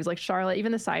great characters like Charlotte.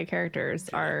 Even the side characters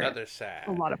are Another sad.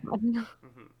 a lot of fun.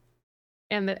 Mhm.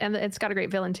 And it's got a great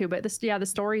villain too. But the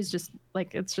story's just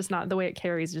like it's just not the way it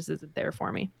carries. Just isn't there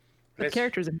for me. But the Let's-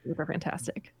 characters in it are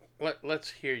fantastic. Let's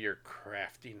hear your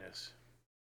craftiness.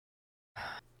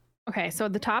 Okay, so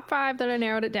the top 5 that I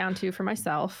narrowed it down to for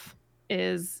myself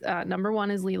is number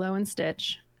 1 is Lilo and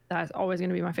Stitch. That's always going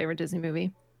to be my favorite Disney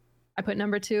movie. I put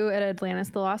number 2 at Atlantis: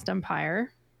 The Lost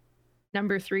Empire.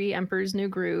 Number 3, Emperor's New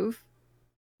Groove.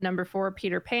 Number 4,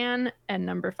 Peter Pan, and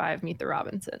number 5, Meet the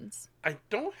Robinsons. I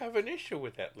don't have an issue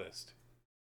with that list.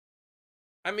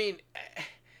 I mean,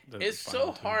 That's it's fine so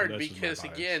too, but hard that's just my because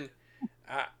bias. again,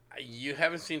 you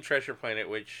haven't seen Treasure Planet,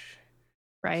 which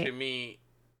Right? to me,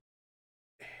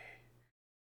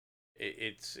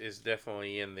 it's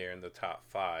definitely in there in the top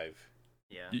 5.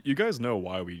 Yeah. You guys know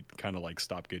why we kind of like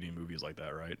stopped getting movies like that,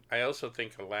 right? I also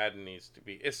think Aladdin needs to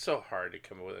be. It's so hard to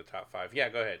come up with a top 5. Yeah,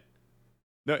 go ahead.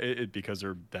 No, because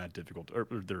they're that difficult or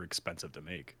they're expensive to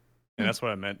make. And that's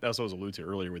what I meant. That's what I was alluding to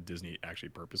earlier with Disney actually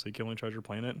purposely killing Treasure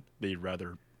Planet. They'd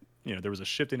rather, there was a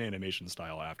shift in animation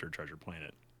style after Treasure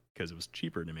Planet because it was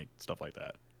cheaper to make stuff like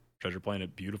that. Treasure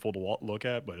Planet, beautiful to look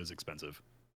at, but it's expensive.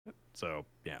 So,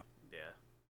 yeah. Yeah.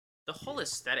 The whole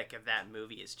aesthetic of that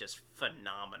movie is just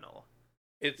phenomenal.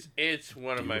 It's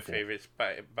one of my Beautiful. favorites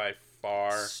by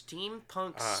far.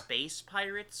 Steampunk space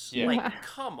pirates? Yeah. Like,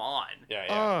 come on. Yeah, yeah.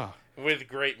 Ah, With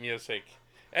great music.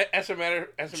 As a matter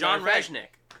John of fact, Reznik.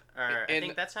 Or I and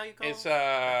think that's how you call it's, him.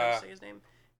 How to say his name?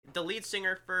 The lead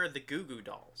singer for the Goo Goo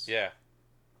Dolls. Yeah.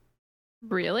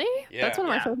 Really? Yeah. That's one of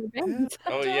my Yeah. favorite bands.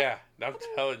 Oh yeah. I'm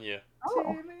telling you.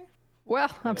 Oh. Well,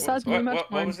 I'm sad to be much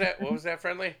What more. was that? What was that,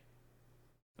 friendly?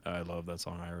 I love that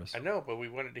song, Iris. I know, but we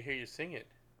wanted to hear you sing it.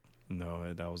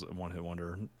 No, that was a one-hit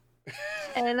wonder.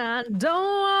 And I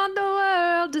don't want the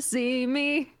world to see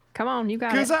me. Come on, you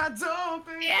got it. I don't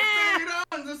think Yeah.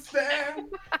 they'd understand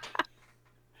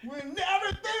when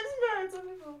everything's meant to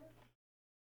be.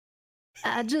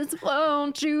 I just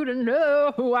want you to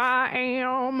know who I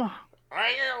am.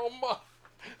 I am.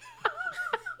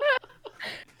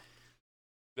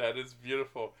 That is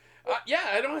beautiful. Yeah,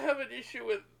 I don't have an issue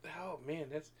with. Oh man,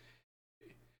 that's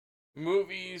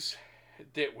movies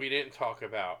that we didn't talk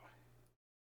about.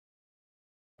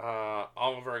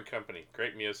 Oliver and Company,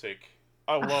 great music.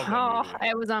 I love that movie.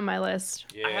 It was on my list.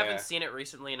 Yeah, I haven't seen it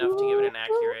recently enough to give it an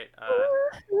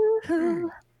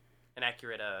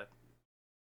accurate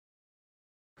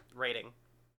rating.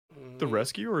 The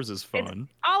Rescuers is fun.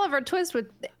 Oliver Twist with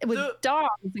The- dogs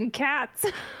and cats.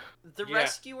 The Yeah.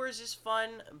 Rescuers is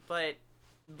fun, but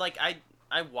like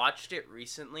I watched it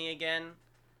recently again.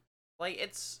 Like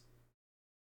it's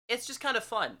just kind of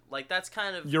fun. Like that's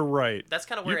kind of You're right. that's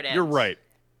kind of where it ends. You're right.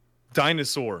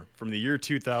 Dinosaur from the year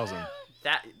 2000.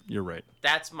 You're right.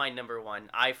 That's my number 1.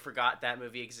 I forgot that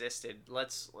movie existed.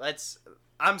 Let's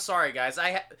I'm sorry guys.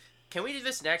 Can we do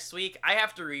this next week? I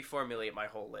have to reformulate my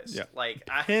whole list. Yeah. Like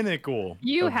Pinnacle.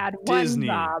 You of had one Disney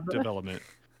job. development.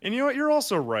 And you know what? You're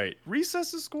also right.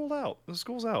 Recess is schooled out. The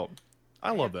school's out. I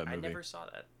love that movie. I never saw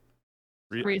that.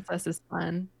 Recess is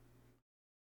fun.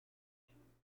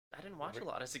 I didn't watch a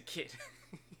lot as a kid.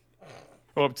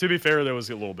 Well, to be fair, that was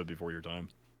a little bit before your time.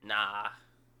 Nah, I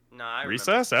remember.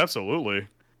 Recess? Absolutely.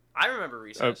 I remember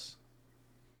Recess.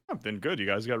 Oh, then good. You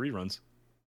guys got reruns.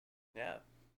 Yeah.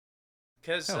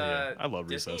 Because Hell yeah. I love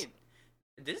Disney, Recess.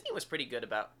 Disney was pretty good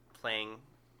about playing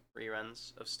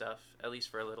reruns of stuff, at least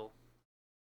for a little.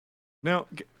 Now,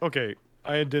 okay,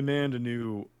 I demand a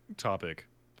new topic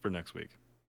for next week.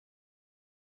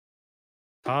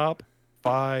 Top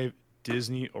 5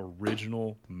 Disney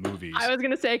original movies. I was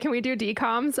gonna say, can we do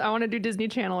DComs? I want to do Disney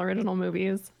Channel original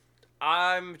movies.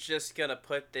 I'm just gonna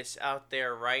put this out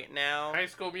there right now. High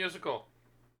School Musical.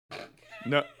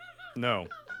 No. No.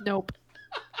 Nope.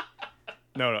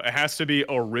 No, it has to be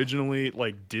originally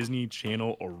like Disney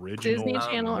Channel original Disney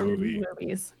Channel movie. original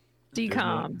movies.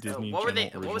 DComs. Disney what were they?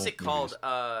 Channel What was it original called?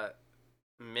 movies.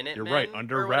 Minutemen. You're right,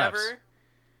 Under or Wraps. whatever?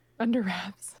 Under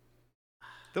wraps.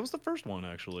 That was the first one,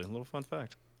 actually. A little fun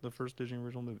fact: the first Disney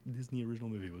original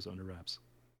movie was Under Wraps.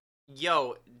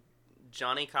 Yo,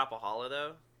 Johnny Capahala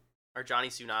though, or Johnny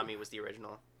Tsunami was the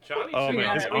original. Johnny Oh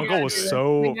man, his gotta- we uncle gotta was do this.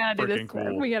 so We gotta do this. freaking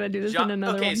cool. We gotta do this in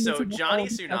another okay, one. so This is Johnny all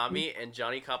disgusting. Tsunami and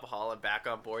Johnny Capahala back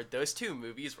on board. Those two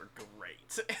movies were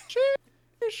great.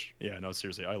 Yeah, no,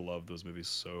 seriously, I love those movies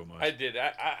so much. I did.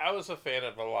 I was a fan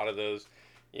of a lot of those.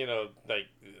 You know, like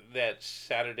that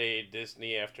Saturday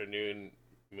Disney afternoon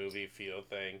movie feel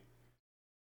thing.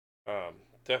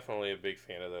 Definitely a big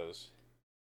fan of those.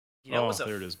 You know, Oh, it was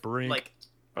there it is. Brink. like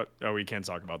Oh, we can't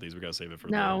talk about these. We gotta save it for.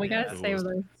 No, the, we gotta the save list.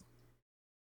 those.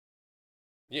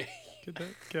 Yeah. Get that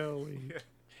Kelly.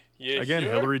 Yeah. Again,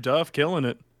 sure? Hillary Duff killing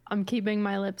it. I'm keeping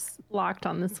my lips locked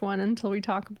on this one until we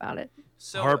talk about it.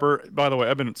 so. Harper, by the way,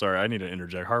 I need to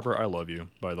interject. Harper, I love you,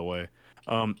 by the way.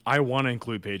 I want to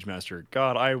include Pagemaster.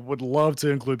 God, I would love to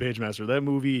include Pagemaster. That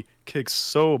movie kicks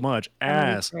so much That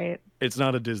movie's ass. Great. It's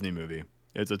not a Disney movie.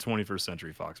 It's a 21st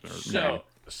Century Fox movie.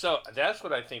 So that's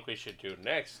what I think we should do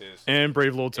next is And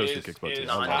Brave Little Toaster is- kicks butt is too.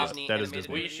 I love non-Disney it. That is animated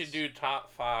Disney. we movies? should do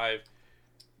top 5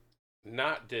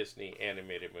 not Disney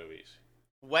animated movies.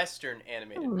 Western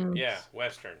animated. Hmm. Yeah,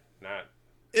 Western, not.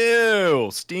 Ew,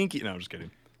 stinky. No, I'm just kidding.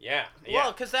 Yeah.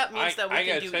 Well, because that means that we I can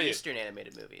gotta do tell you. Eastern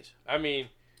animated movies. I mean,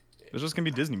 There's just gonna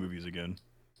be Disney movies again.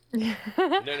 no,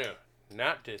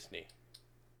 not Disney.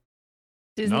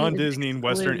 Disney Non-Disney and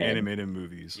Western excluded. animated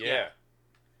movies. Yeah.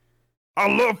 I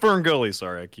love Fern Gully.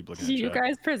 Sorry, I keep looking at You chat.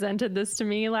 guys presented this to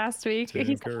me last week. Tim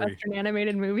He said Curry. Western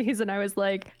animated movies, and I was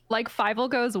like Fievel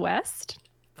Goes West.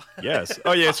 Yes.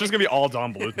 Oh yeah, it's just gonna be all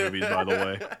Don Bluth movies, by the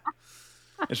way.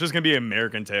 It's just gonna be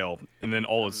American Tail, and then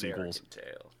all its sequels. American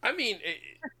Tail. I mean,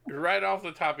 right off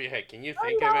the top of your head, can you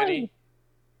think of any?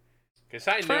 Because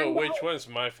I know Fern which one's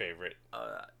my favorite.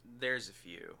 There's a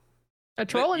few. A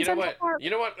troll But in you know Central what? Park. You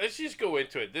know what? Let's just go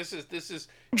into it. This is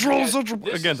Trolls this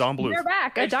again, is Don Bluth. They're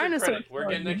back. A extra dinosaur. credit. We're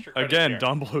getting extra credit Again, here.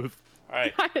 Don Bluth. All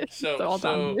right. All So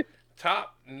done.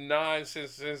 top 9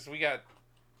 since we got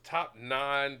top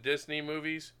 9 Disney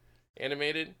movies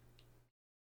animated.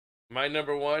 My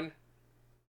number 1,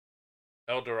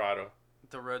 El Dorado.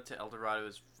 The Road to El Dorado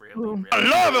is really, Ooh. really I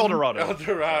love good. El Dorado. El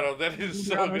Dorado, that is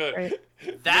so That was good.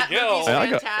 great. That Miguel movie's I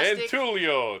got- and fantastic.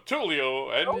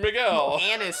 Tulio and Miguel.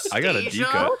 Anastasia. I got a deep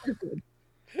cut.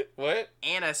 What?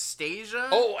 Anastasia.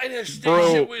 Oh, Anastasia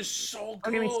Bro. was so Don't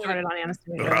good. get me started on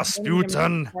Anastasia. Don't Rasputin. get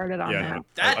me started on Yeah, that. no,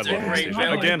 That's I a love great Anastasia.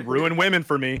 villain. Again, ruin women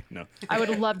for me. No. I would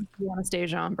love to see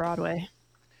Anastasia on Broadway.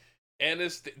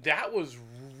 That was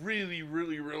really,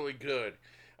 really, really good.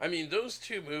 I mean, those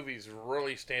two movies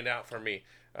really stand out for me.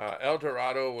 El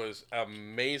Dorado was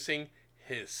amazing,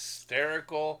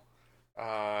 hysterical,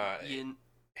 You-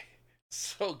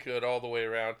 so good all the way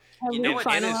around. You know what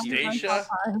Anastasia?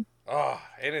 Oh,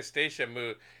 Anastasia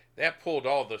moved. That pulled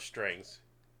all the strings.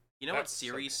 You know what That's so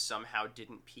series somehow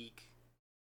didn't peak?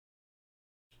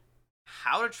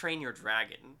 How to Train Your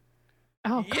Dragon.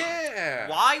 Oh, God. Yeah.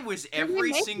 Why was every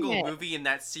remaking single it. movie in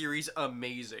that series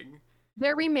amazing?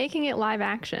 They're remaking it live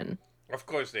action. Of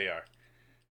course they are.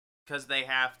 Because they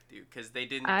have to. Because they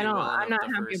didn't I do don't. well I'm enough not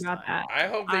the happy first about time. that. I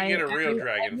hope they get a real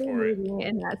dragon every for it. movie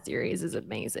in that series is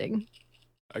amazing.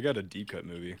 I got a deep cut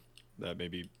movie that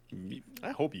maybe.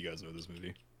 I hope you guys know this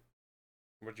movie.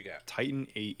 What you got? Titan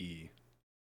AE.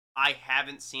 I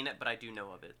haven't seen it, but I do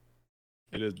know of it.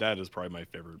 That is probably my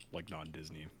favorite like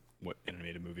non-Disney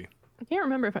animated movie. I can't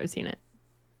remember if I've seen it.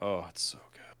 Oh, it's so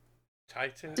good.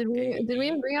 Titan. Did we AE?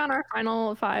 agree on our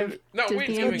final 5? No, we Disney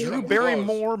didn't even movies? Drew come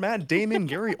Barrymore, Matt Damon,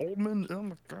 Gary Oldman. Oh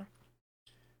my god.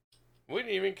 We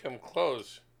didn't even come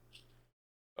close.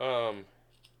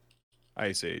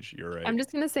 Ice Age. You're right. I'm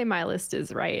just gonna say my list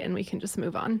is right, and we can just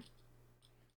move on.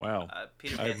 Wow.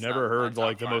 Peter Pan's I've not never in my heard top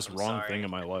like the five, most I'm wrong sorry. thing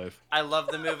in my life. I love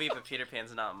the movie, but Peter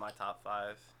Pan's not in my top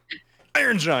 5.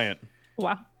 Iron Giant.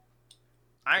 Wow.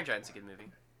 Iron Giant's a good movie.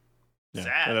 Yeah,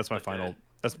 Sad, that's my but final.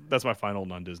 good. That's my final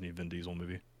non-Disney Vin Diesel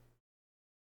movie.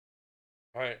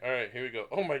 All right, here we go.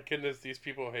 Oh my goodness, these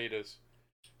people hate us.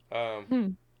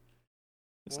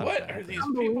 It's not a What bad are thing. these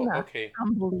people? Thumbelina. Okay,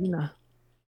 Thumbelina.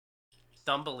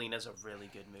 Thumbelina's a really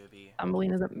good movie.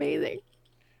 Thumbelina's amazing.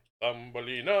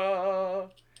 Thumbelina.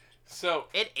 So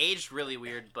It aged really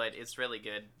weird, but it's really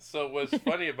good. what's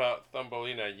funny about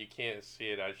Thumbelina? You can't see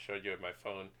it. I showed you on my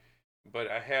phone, but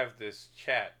I have this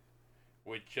chat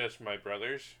with just my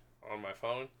brothers on my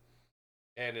phone,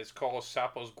 and it's called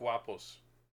Sapos Guapos,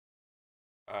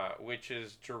 which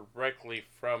is directly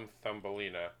from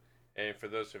Thumbelina. And for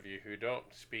those of you who don't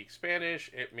speak Spanish,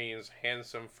 it means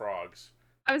handsome frogs.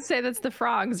 I would say that's the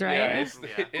frogs, right? Yeah,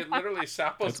 Yeah. it literally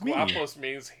Sapos That's me. Guapos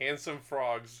means handsome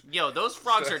frogs. Yo, those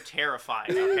frogs So- are terrifying,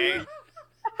 okay?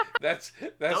 That's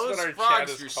those what our chat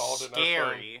frogs is are called in our phone.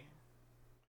 scary.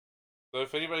 So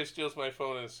if anybody steals my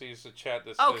phone and sees the chat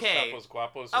that Okay. says Sapos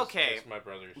Guapos, Okay. it's my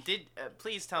brothers.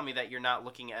 Please tell me that you're not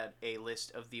looking at a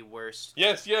list of the worst.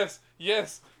 Yes. Yeah.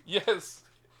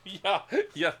 I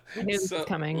knew this was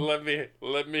coming. Let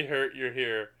me hurt your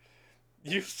hair.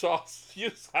 You saw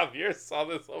this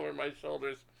over my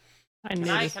shoulders. I knew Can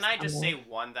I this was just say coming.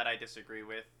 one that I disagree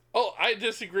with? Oh, I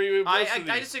disagree with most of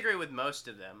I these. disagree with most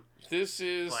of them, This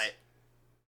is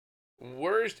but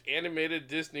worst animated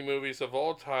Disney movies of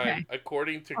all time, Okay.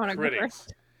 according to I wanna go critics.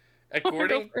 first.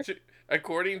 According for it.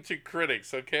 according to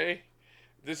critics, okay?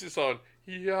 This is on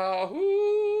Yahoo.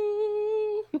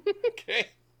 Okay.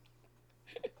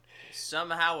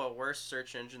 Somehow a worse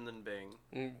search engine than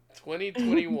Bing.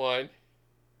 2021.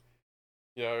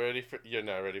 You're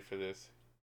not ready for this.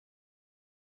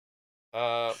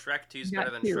 Shrek 2 is got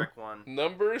better than two. Shrek 1.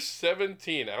 Number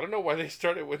 17. I don't know why they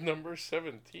started with number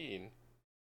 17.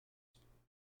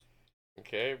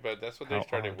 Okay, but that's what they How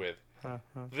started odd. with.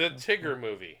 The Tigger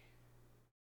movie.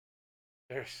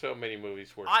 There's so many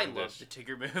movies worse I than love this. the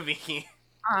Tigger movie.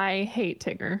 I hate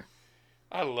Tigger.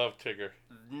 I love Tigger.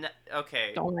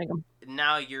 Okay, Don't like him.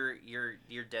 now you're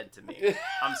dead to me.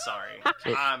 I'm sorry.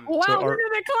 Welcome are- to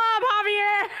the club,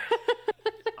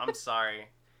 Javier. I'm sorry.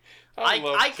 I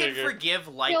love I can Tigger. forgive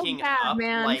Feels liking bad, Up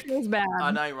man. like Feels bad.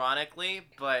 unironically,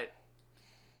 but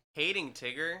hating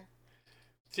Tigger.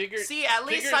 Tigger. See, at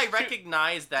least Tigger's I too-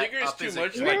 recognize that Tigger is Up too is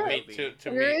much a like good me movie.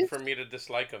 Tigger is- for me to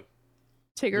dislike him.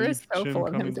 Tigger is so Jim full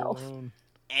of Cummings himself. alone.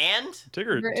 And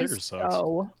Tigger is sucks.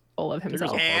 so full of Tigger's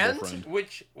himself. a And- horrible friend.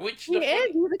 Which He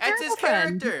is. He's a that's his terrible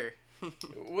friend. character.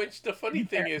 Which the funny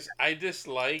thing is, I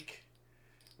dislike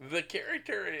the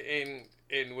character in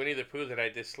Winnie the Pooh that I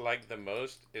dislike the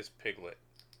most is Piglet.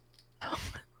 I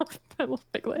love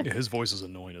Piglet. Yeah, his voice is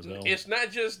annoying as hell. It's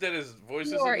not just that his voice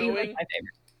is Eeyore's annoying. my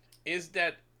favorite. Is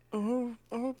that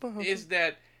Bob. is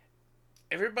that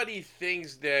everybody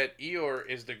thinks that Eeyore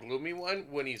is the gloomy one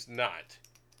when he's not.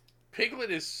 Piglet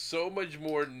is so much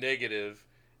more negative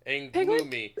and Piglet-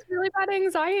 gloomy. It's really bad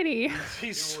anxiety.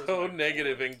 He's so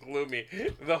negative and gloomy.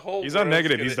 The whole He's not world's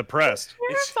negative. gonna- He's depressed.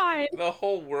 Terrifying. the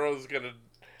whole world's gonna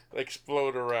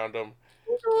explode around him.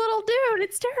 He's a little dude.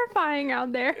 It's terrifying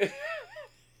out there.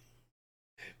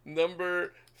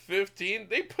 Number 15,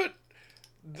 they put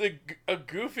a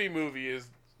Goofy movie is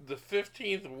the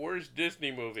 15th worst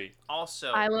Disney movie.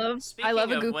 Also, I love speaking a of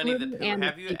Goofy Winnie the movie Pooh, and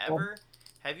have the you sequel.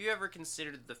 ever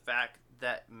considered the fact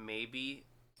that maybe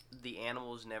the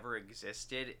animals never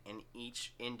existed and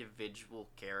each individual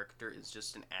character is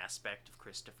just an aspect of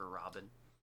Christopher Robin?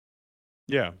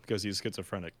 Yeah, because he's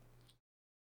schizophrenic.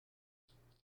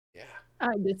 Yeah.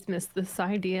 I dismiss this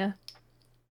idea.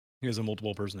 He has a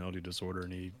multiple personality disorder,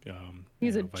 and he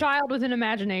He's a child with an He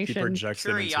imagination. projects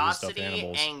them into his stuffed Curiosity,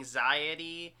 animals.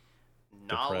 anxiety,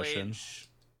 Depression. knowledge,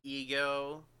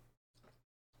 ego.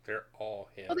 They're all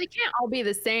him. Well, they can't all be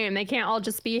the same. They can't all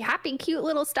just be happy, cute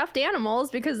little stuffed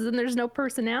animals because then there's no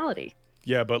personality.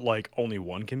 Yeah, but like only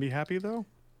one can be happy though.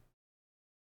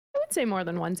 I would say more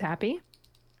than one's happy.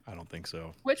 I don't think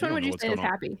so. Which You one don't would know you what's say is going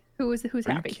on. happy? Who's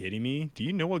Are happy? you kidding me? Do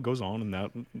you know what goes on in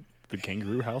the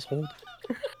kangaroo household?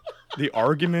 The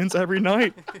arguments every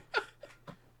night.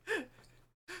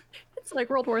 It's like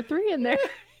World War III in there.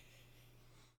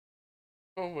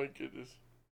 Oh my goodness.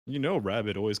 You know,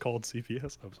 Rabbit always called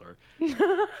CPS. I'm sorry.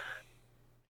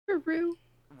 Roo.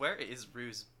 Where is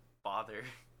Rue's father?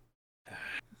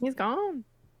 He's gone.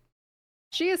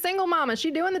 She a single mama.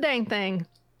 She doing the dang thing.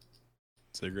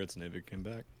 Cigarettes never came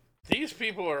back. These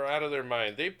people are out of their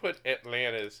mind. They put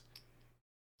Atlantis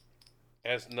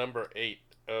as number 8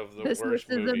 of the This worst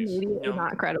is movies. immediately No.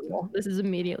 not credible. This is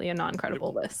immediately a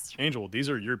non-credible list. Angel, these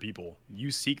are your people.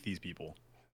 You seek these people.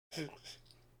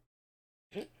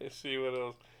 Let's see what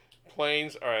else.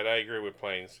 Planes. All right, I agree with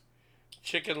Planes.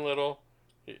 Chicken Little.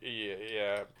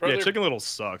 Yeah. Yeah, Chicken Little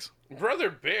sucks. Brother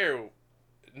Bear,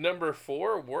 number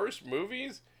 4 worst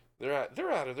movies. They're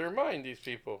out of their mind. These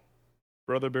people.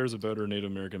 Brother Bear's a better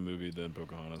Native American movie than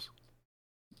Pocahontas.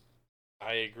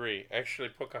 I agree. Actually,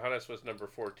 Pocahontas was number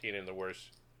 14 in the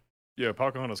worst. Yeah,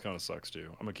 Pocahontas kind of sucks too.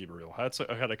 I'm gonna keep it real. I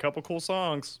had a couple cool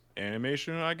songs.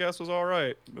 Animation, I guess, was all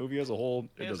right. Movie as a whole,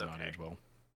 it It does was not okay. age well.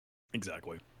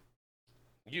 Exactly.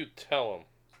 You tell them,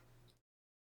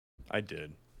 I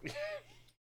did.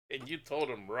 and you told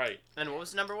them right. And what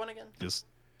was number 1 again? Just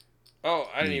Oh,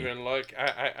 I didn't Me. even look.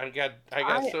 I got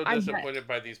so I bet. disappointed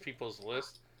by these people's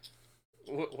list.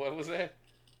 What was that?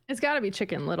 It's got to be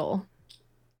Chicken Little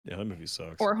yeah, that movie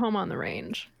sucks. or Home on the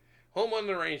Range. Home on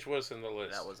the Range was in the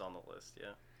list. That was on the list,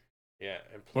 yeah. Yeah,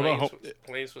 and What about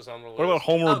Planes was on the list. What about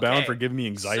Homeward Bound Okay, for giving me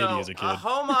anxiety so, as a kid?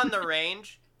 Home on the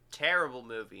Range, terrible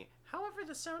movie. However,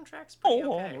 the soundtrack's pretty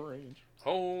okay. Range.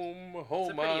 Home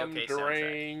pretty on okay the soundtrack.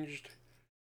 Ranged.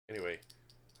 Anyway,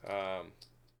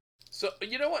 so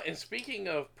you know what? And speaking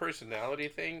of personality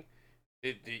thing,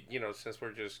 since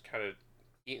we're just kind of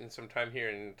eating some time here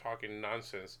and talking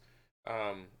nonsense,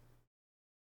 I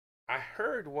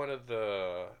heard one of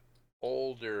the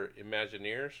older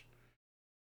Imagineers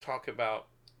talk about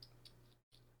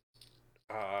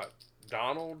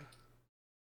Donald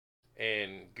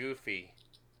and Goofy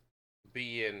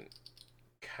being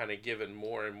kind of given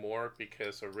more and more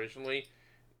because originally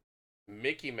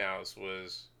Mickey Mouse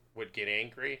would get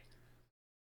angry,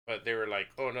 but they were like,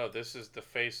 "Oh no, this is the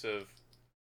face of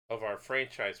our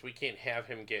franchise. We can't have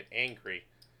him get angry."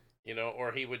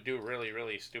 Or he would do really,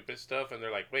 really stupid stuff, and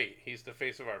they're like, "Wait, he's the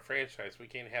face of our franchise. We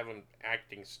can't have him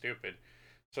acting stupid."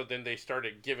 So then they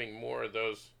started giving more of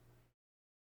those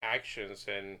actions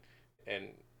and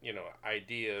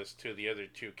ideas to the other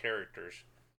two characters,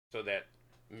 so that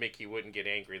Mickey wouldn't get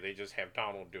angry. They just have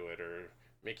Donald do it, or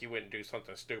Mickey wouldn't do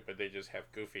something stupid. They just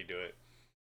have Goofy do it.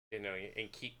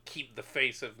 And keep the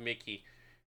face of Mickey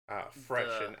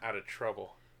fresh and out of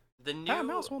trouble. The new That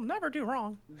mouse will never do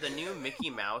wrong. The new Mickey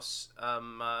Mouse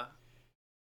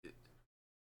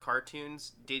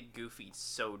cartoons did Goofy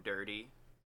so dirty.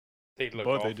 They look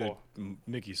But awful. they did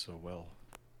Mickey so well.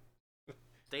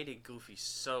 They did Goofy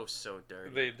so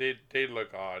dirty. They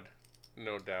look odd,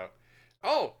 no doubt.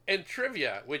 Oh, and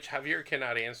trivia, which Javier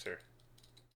cannot answer.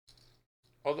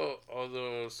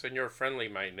 Although Senor Friendly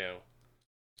might know.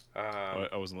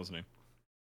 I wasn't listening.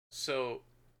 So,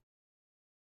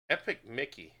 Epic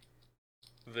Mickey,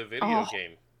 the video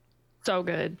game. So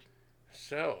good.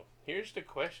 So, here's the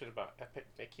question about Epic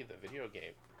Mickey, the video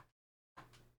game.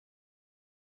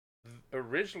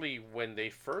 Originally, when they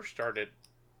first started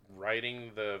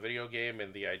writing the video game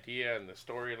and the idea and the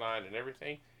storyline and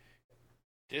everything,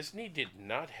 Disney did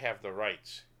not have the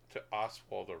rights to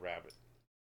Oswald the Rabbit.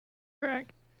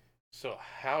 Correct. So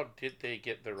how did they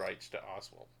get the rights to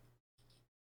Oswald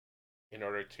in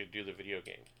order to do the video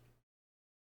game?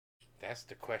 That's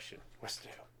the question. What's the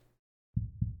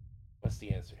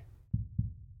answer?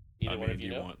 Either one of you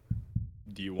know?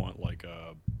 Do you want like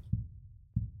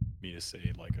me to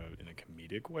say like in a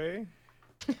comedic way?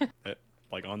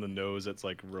 Like on the nose, that's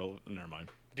like real. Never mind.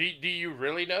 Do you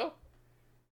really know?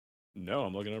 No,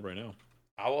 I'm looking up right now.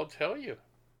 I will tell you.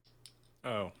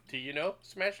 Oh, Do you know,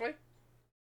 Smashley?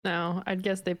 No, I'd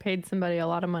guess they paid somebody a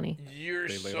lot of money. You're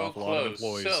They laid so off a lot of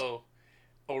close. employees. So,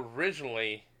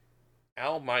 originally,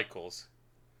 Al Michaels,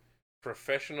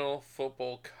 professional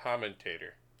football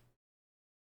commentator,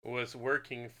 was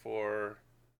working for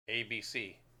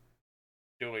ABC,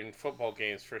 doing football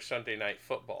games for Sunday Night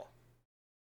Football.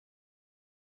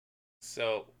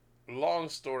 So, long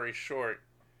story short,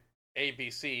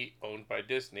 ABC, owned by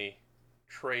Disney,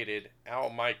 traded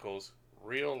Al Michaels,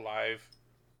 real live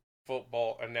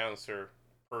football announcer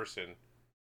person,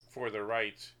 for the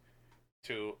rights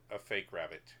to a fake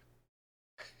rabbit.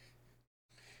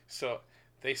 So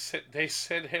they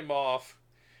sent him off,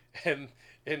 and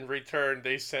in return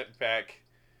they sent back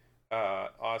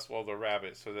Oswald the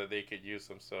Rabbit so that they could use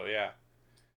him. So yeah,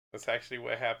 that's actually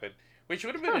what happened. Which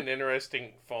would have been an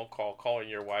interesting phone call, calling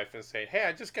your wife and saying, "Hey,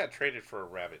 I just got traded for a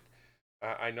rabbit.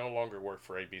 I no longer work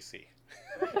for ABC."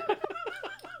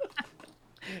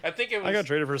 I think it was. I got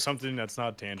traded for something that's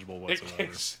not tangible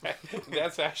whatsoever.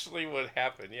 That's actually what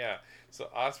happened. Yeah. So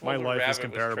Oswald My the life is Rabbit was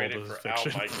comparable traded to for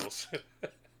fiction. Al Michaels.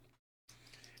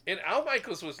 And Al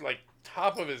Michaels was like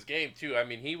top of his game too. I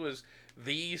mean, he was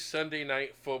the Sunday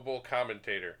Night Football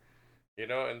commentator.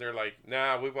 And they're like,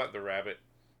 "Nah, we want the rabbit.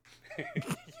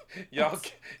 y'all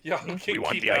can want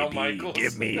keep the Al ID. Michaels.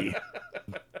 Give me."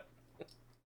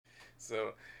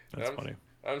 So That's funny.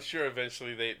 I'm sure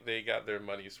eventually they got their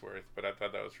money's worth, but I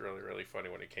thought that was really, really funny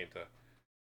when it came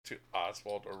to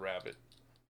Oswald or Rabbit.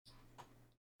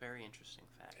 Very interesting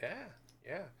fact.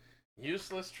 Yeah.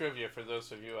 Useless trivia for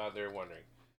those of you out there wondering.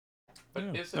 But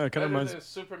Yeah. is No, it it kinda better reminds- than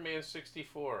Superman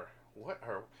 64?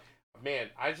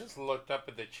 Man, I just looked up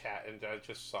at the chat and I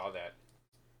just saw that.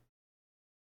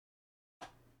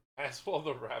 Oswald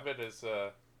the Rabbit is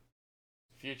a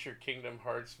future Kingdom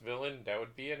Hearts villain. That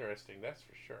would be interesting, that's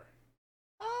for sure.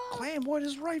 Claim what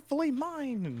is rightfully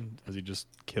mine. As he just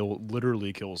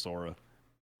literally kill Sora.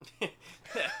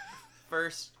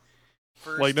 First.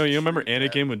 Like no, you remember true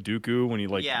death. Anakin with Dooku when he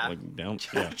Yeah. like down,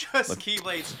 yeah, Just Like-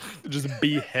 Keyblades. just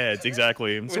beheads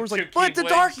exactly. And With Sora's two like, "But the Keyblades."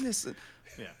 darkness,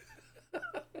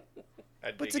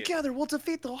 I but dig it. together we'll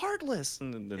defeat the Heartless."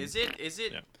 And then, Is it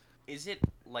Yeah. is it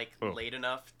like Oh. late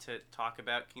enough to talk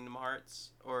about Kingdom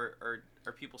Hearts, or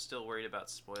are people still worried about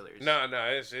spoilers? No,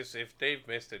 it's if they've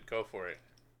missed it, go for it.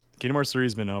 Kingdom Hearts 3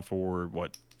 has been out for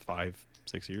what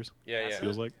 5-6 years? Yeah, Has yeah. it?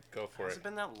 Feels like Go for Has it. it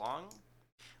been that long?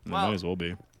 it Well, might as well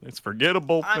be. It's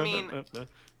forgettable. I mean-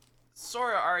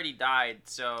 Sora already died,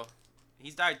 so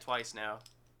he's died twice now.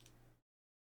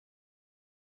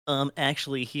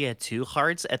 Actually, he had two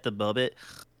hearts at the moment.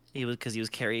 He was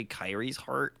carrying Kyrie's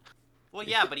heart. Well,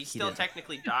 yeah, but he He still did.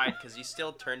 technically died because he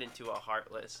still turned into a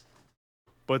Heartless.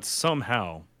 But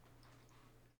somehow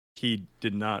he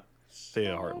did not stay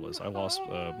a Heartless. I lost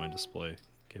my display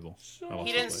cable. I lost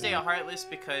He the didn't display. stay a Heartless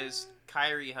because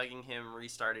Kyrie hugging him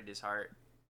restarted his heart.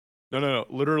 No.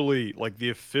 Literally, like the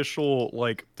official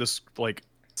like this like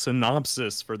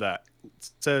synopsis for that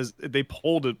says they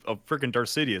pulled a freaking Darth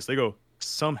Sidious. They go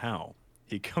somehow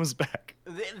he comes back.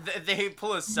 They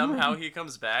pull a somehow he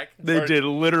comes back. They did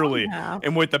literally, Somehow.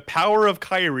 and with the power of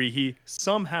Kyrie, he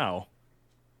somehow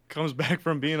comes back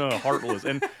from being a heartless.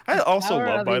 And I also Power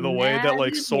love, of by the way, that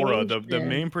like Sora, the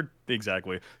imagination. main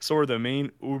exactly Sora, the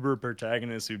main uber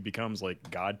protagonist who becomes like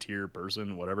god tier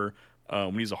person, whatever.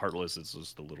 When he's a heartless, it's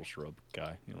just a little shrub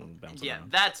guy, bouncing Yeah,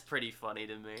 around. that's pretty funny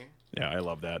to me. Yeah, I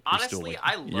love that. Honestly,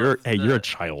 I love you're the- a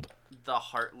child. The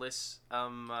heartless,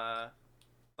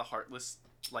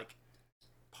 like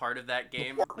part of that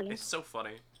game. It's so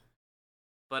funny.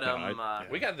 But No, yeah.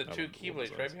 We got the I two love Keyblades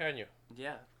those. right behind you.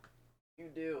 yeah, you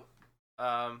do.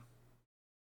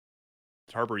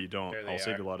 Harper, you don't. There they I'll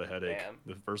save you are. a lot of headache. Damn.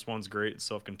 The first one's great, it's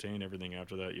self-contained. Everything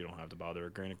after that, you don't have to bother.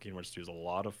 Granted, Kingdom Hearts 2 is a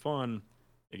lot of fun.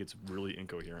 It gets really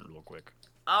incoherent real quick.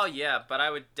 Oh yeah, but I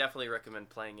would definitely recommend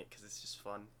playing it because it's just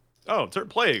fun. Oh,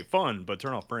 play fun, but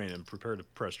turn off brain and prepare to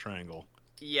press triangle.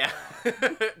 Yeah,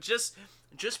 just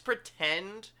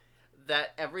pretend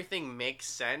that everything makes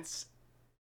sense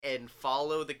and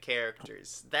follow the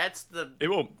characters. That's the It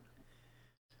won't.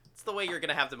 way you're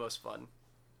gonna have the most fun.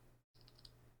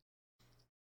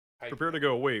 Prepare to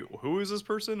go, wait, who is this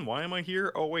person? Why am I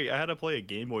here? Oh, wait, I had to play a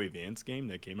Game Boy Advance game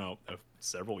that came out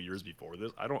several years before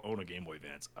this. I don't own a Game Boy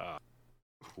Advance.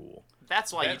 Cool.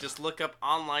 That's why you That's- just look up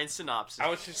online synopsis. I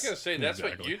was just gonna say that's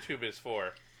Exactly. what YouTube is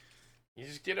for. You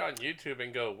just get on YouTube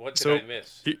and go, "What did So- I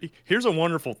miss?" Here's a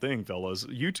wonderful thing, fellas.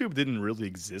 YouTube didn't really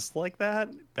exist like that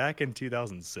back in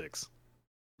 2006.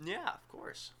 Yeah, of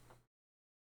course.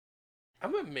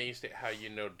 I'm amazed at how you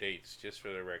know dates. Just for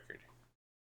the record.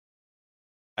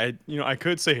 I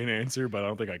could say an answer, but I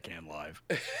don't think I can live.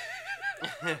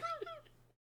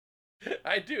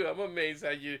 I do. I'm amazed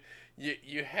how you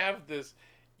have this.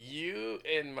 You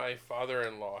and my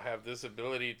father-in-law have this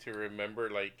ability to remember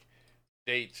like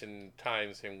dates and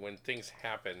times and when things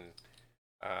happen.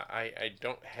 I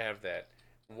don't have that.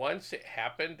 Once it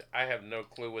happened, I have no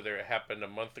clue whether it happened a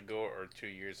month ago or 2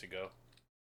 years ago.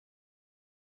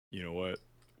 You know what?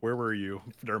 Where were you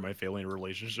during my failing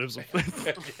relationships?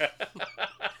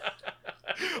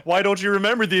 Why don't you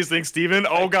remember these things, Steven?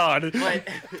 Oh, God.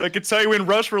 But I could tell you when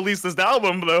Rush released this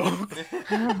album, though.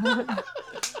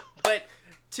 but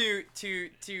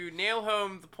to nail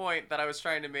home the point that I was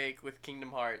trying to make with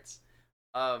Kingdom Hearts,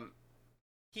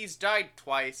 he's died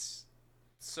twice,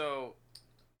 so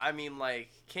I mean, like,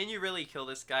 can you really kill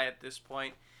this guy at this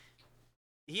point?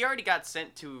 He already got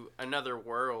sent to another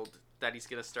world that he's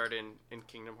gonna start in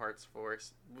Kingdom Hearts 4.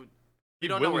 We He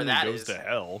don't know where willingly that goes is, to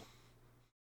hell.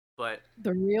 but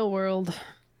The real world.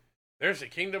 There's a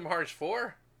Kingdom Hearts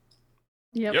 4.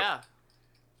 Yep. yeah.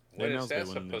 When They is announced that they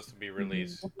wouldn't- supposed to be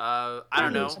released? I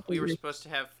don't know. Yes. We were supposed to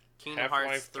have Kingdom Half-Life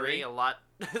Hearts 3 3? a lot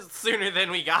sooner than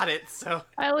we got it, so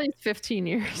At least 15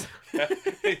 years.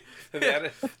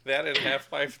 that and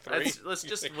Half-Life 3. let's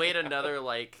just wait another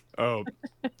like Oh,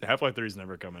 Half-Life 3 is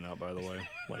never coming out, by the way.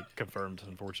 Like, confirmed,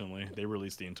 unfortunately. They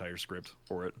released the entire script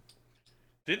for it.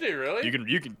 Did they really? You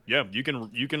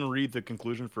can read the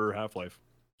conclusion for Half-Life.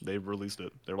 They've released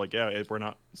it. They're like, yeah, we're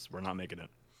not making it.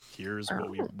 Here's what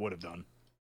we would have done.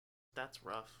 that's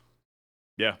rough.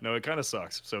 Yeah, no, it kind of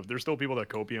sucks. So there's still people that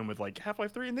copium with like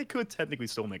Half-Life 3, and they could technically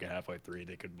still make a Half-Life 3.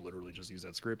 They could literally just use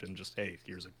that script and just, hey,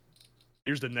 here's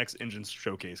the next engine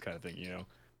showcase kind of thing, you know.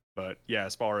 But yeah,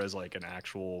 as far as like an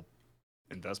actual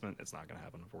investment, it's not gonna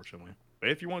happen, unfortunately. But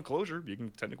if you want closure, you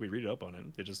can technically read it up on it.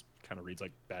 It just kind of reads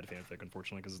like bad fanfic,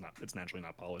 unfortunately, because it's naturally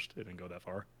not polished. It didn't go that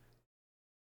far.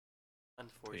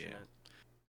 Unfortunate.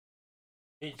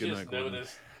 He Good just night, Gordon.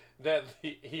 noticed that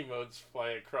the emotes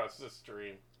fly across the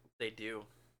stream. They do.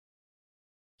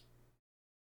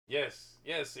 Yes,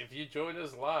 if you join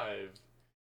us live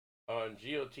on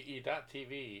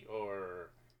GOTE.tv or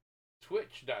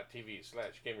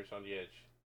Twitch.tv/GamersOnTheEdge,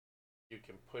 you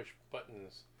can push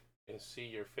buttons and see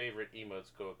your favorite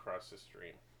emotes go across the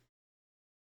stream.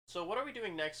 So what are we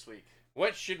doing next week?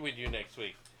 What should we do next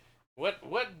week? What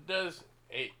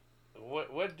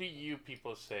do you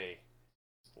people say?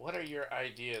 What are your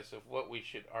ideas of what we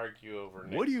should argue over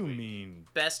next What do you week? mean?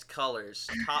 Best colors,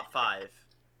 top 5.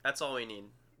 That's all we need.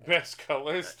 Best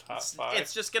colors, top It's- 5?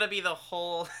 It's just gonna be the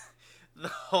whole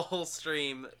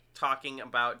stream talking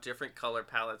about different color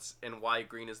palettes and why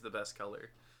green is the best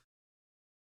color.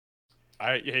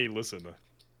 Hey, listen,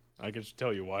 I can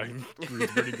tell you why green's a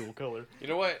pretty cool color. You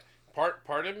know what?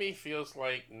 Part of me feels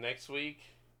like next week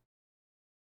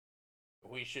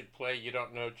we should play You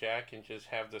Don't Know Jack and just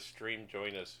have the stream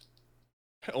join us.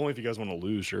 Only if you guys want to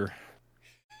lose, sure.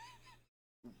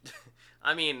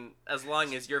 I mean, as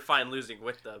long as you're fine losing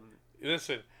with them.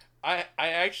 Listen, I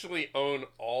actually own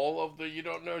all of the You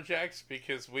Don't Know Jacks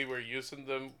because we were using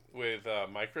them with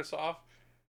Microsoft.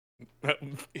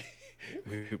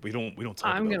 we don't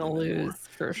talk I'm about gonna them anymore. lose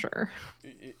for sure.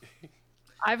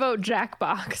 I vote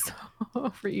Jackbox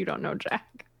for You Don't Know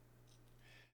Jack.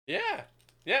 Yeah.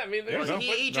 Yeah, I mean, there's no,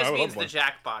 He no, just I would means love the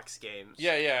Jackbox games.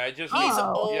 Yeah, I just He's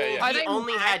Oh. old. Yeah, yeah. I He didn't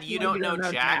only had You Don't Know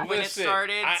Jack when Listen, it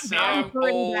started. I So am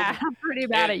old. I'm pretty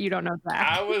bad and at You Don't Know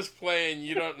Jack. I was playing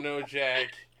You Don't Know Jack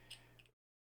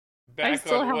back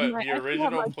still on have what, my- I the still have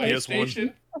original my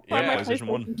PlayStation? I have Yeah. my PlayStation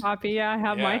 1. copy. Yeah, I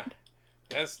have Yeah. mine.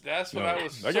 That's what No, I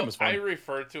was. that game So was fun. I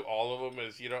refer to all of them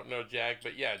as You Don't Know Jack,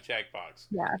 but yeah, Jackbox.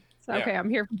 Yeah. So, Yeah. okay, I'm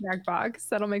here for Jackbox.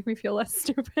 That'll make me feel less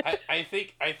stupid. I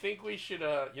think we should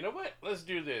you know what? Let's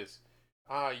do this.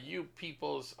 You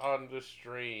peoples on the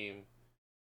stream.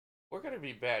 We're gonna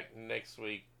be back next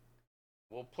week.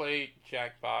 We'll play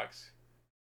Jackbox,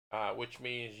 which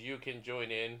means you can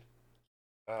join in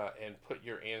and put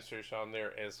your answers on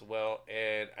there as well.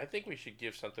 And I think we should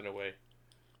give something away.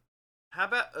 how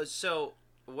about so?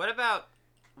 What about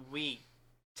we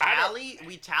I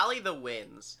don't- tally the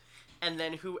wins, and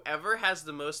then whoever has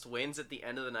the most wins at the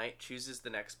end of the night chooses the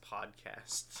next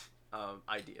podcast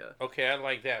idea. Okay, I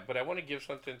like that, but I want to give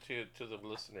something to the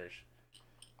listeners.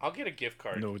 I'll get a gift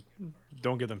card. No,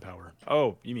 don't give them power.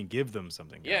 Oh, you mean give them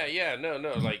something? Yeah, no.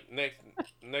 Like next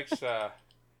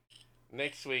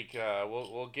week,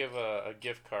 we'll give a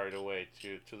gift card away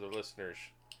to the listeners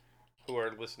who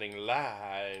are listening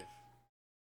live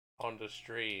on the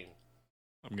stream.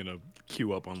 I'm gonna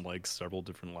queue up on like several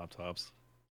different laptops.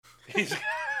 He's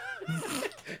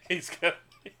he's got.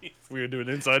 We're gonna do an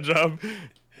inside job.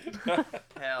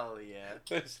 Hell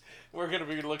yeah! We're gonna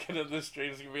be looking at this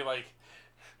stream. It's gonna be like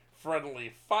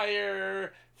friendly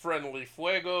fire, friendly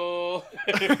fuego.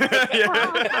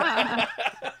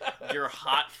 Your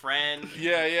hot friend.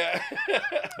 Yeah.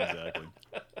 Exactly.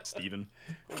 Steven.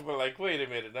 We're like, wait a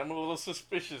minute, I'm a little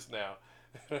suspicious now.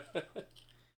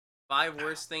 5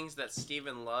 worst things that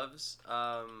Steven loves.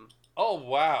 Oh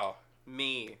wow.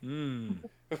 Me.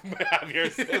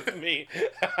 Javier says me.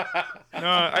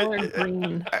 No, Color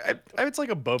green. it's like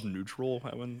above neutral.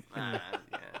 I wouldn't. Yeah.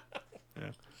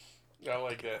 I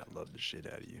like that. I love the shit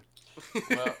out of you.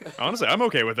 Well, Honestly, I'm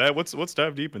okay with that. Let's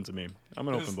dive deep into me. I'm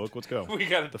an open book. Let's go. we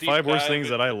got a The deep 5 worst dive things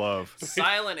in that I love.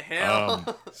 Silent Hill.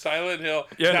 Silent Hill.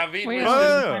 Yeah. David Wait, was,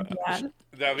 Oh, I'm yeah. doing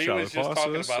David Shadow was just talking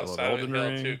Colossus, I about love Silent Elden Hill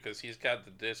Ring. too, because he's got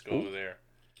the disc over there.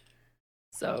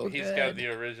 so He's good. got the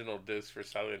original disc for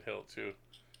Silent Hill too.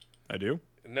 I do.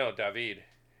 No, David,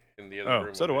 in the other Oh,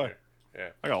 room. so do over I. there. Yeah.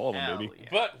 I got all of them, Hell baby. yeah.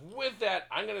 But with that,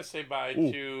 I'm going to say bye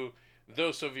Ooh. to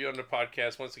those of you on the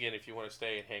podcast. Once again, if you want to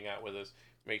stay and hang out with us,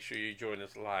 make sure you join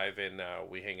us live and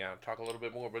we hang out and talk a little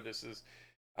bit more. But this is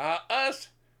us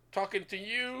talking to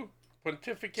you,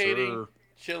 pontificating, Sir.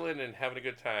 chilling, and having a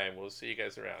good time. We'll see you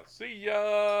guys around. See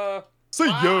ya! See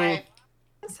ya.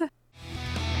 Bye.